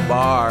out of the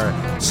bar.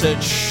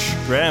 Said, shh,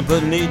 Grandpa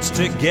needs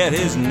to get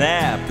his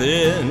nap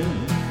in.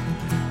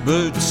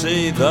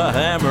 Bootsy the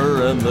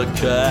hammer and the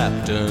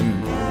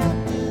captain.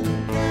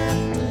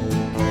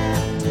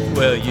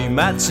 Well, you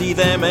might see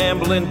them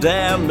ambling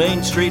down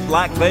Main Street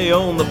like they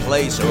own the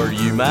place, or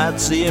you might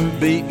see them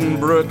beating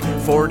Brook,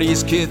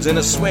 40s kids in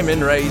a swimming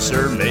race,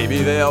 or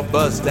maybe they'll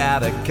bust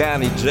out of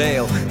county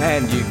jail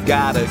and you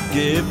gotta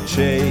give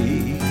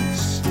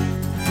chase.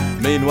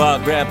 Meanwhile,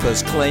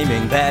 Grandpa's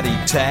claiming that he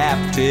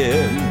tapped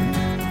in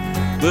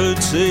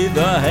Bootsy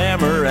the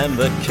hammer and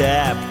the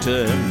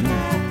captain.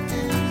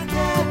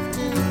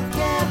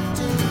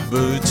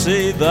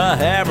 Bootsy the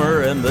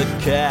hammer and the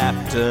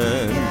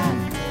captain.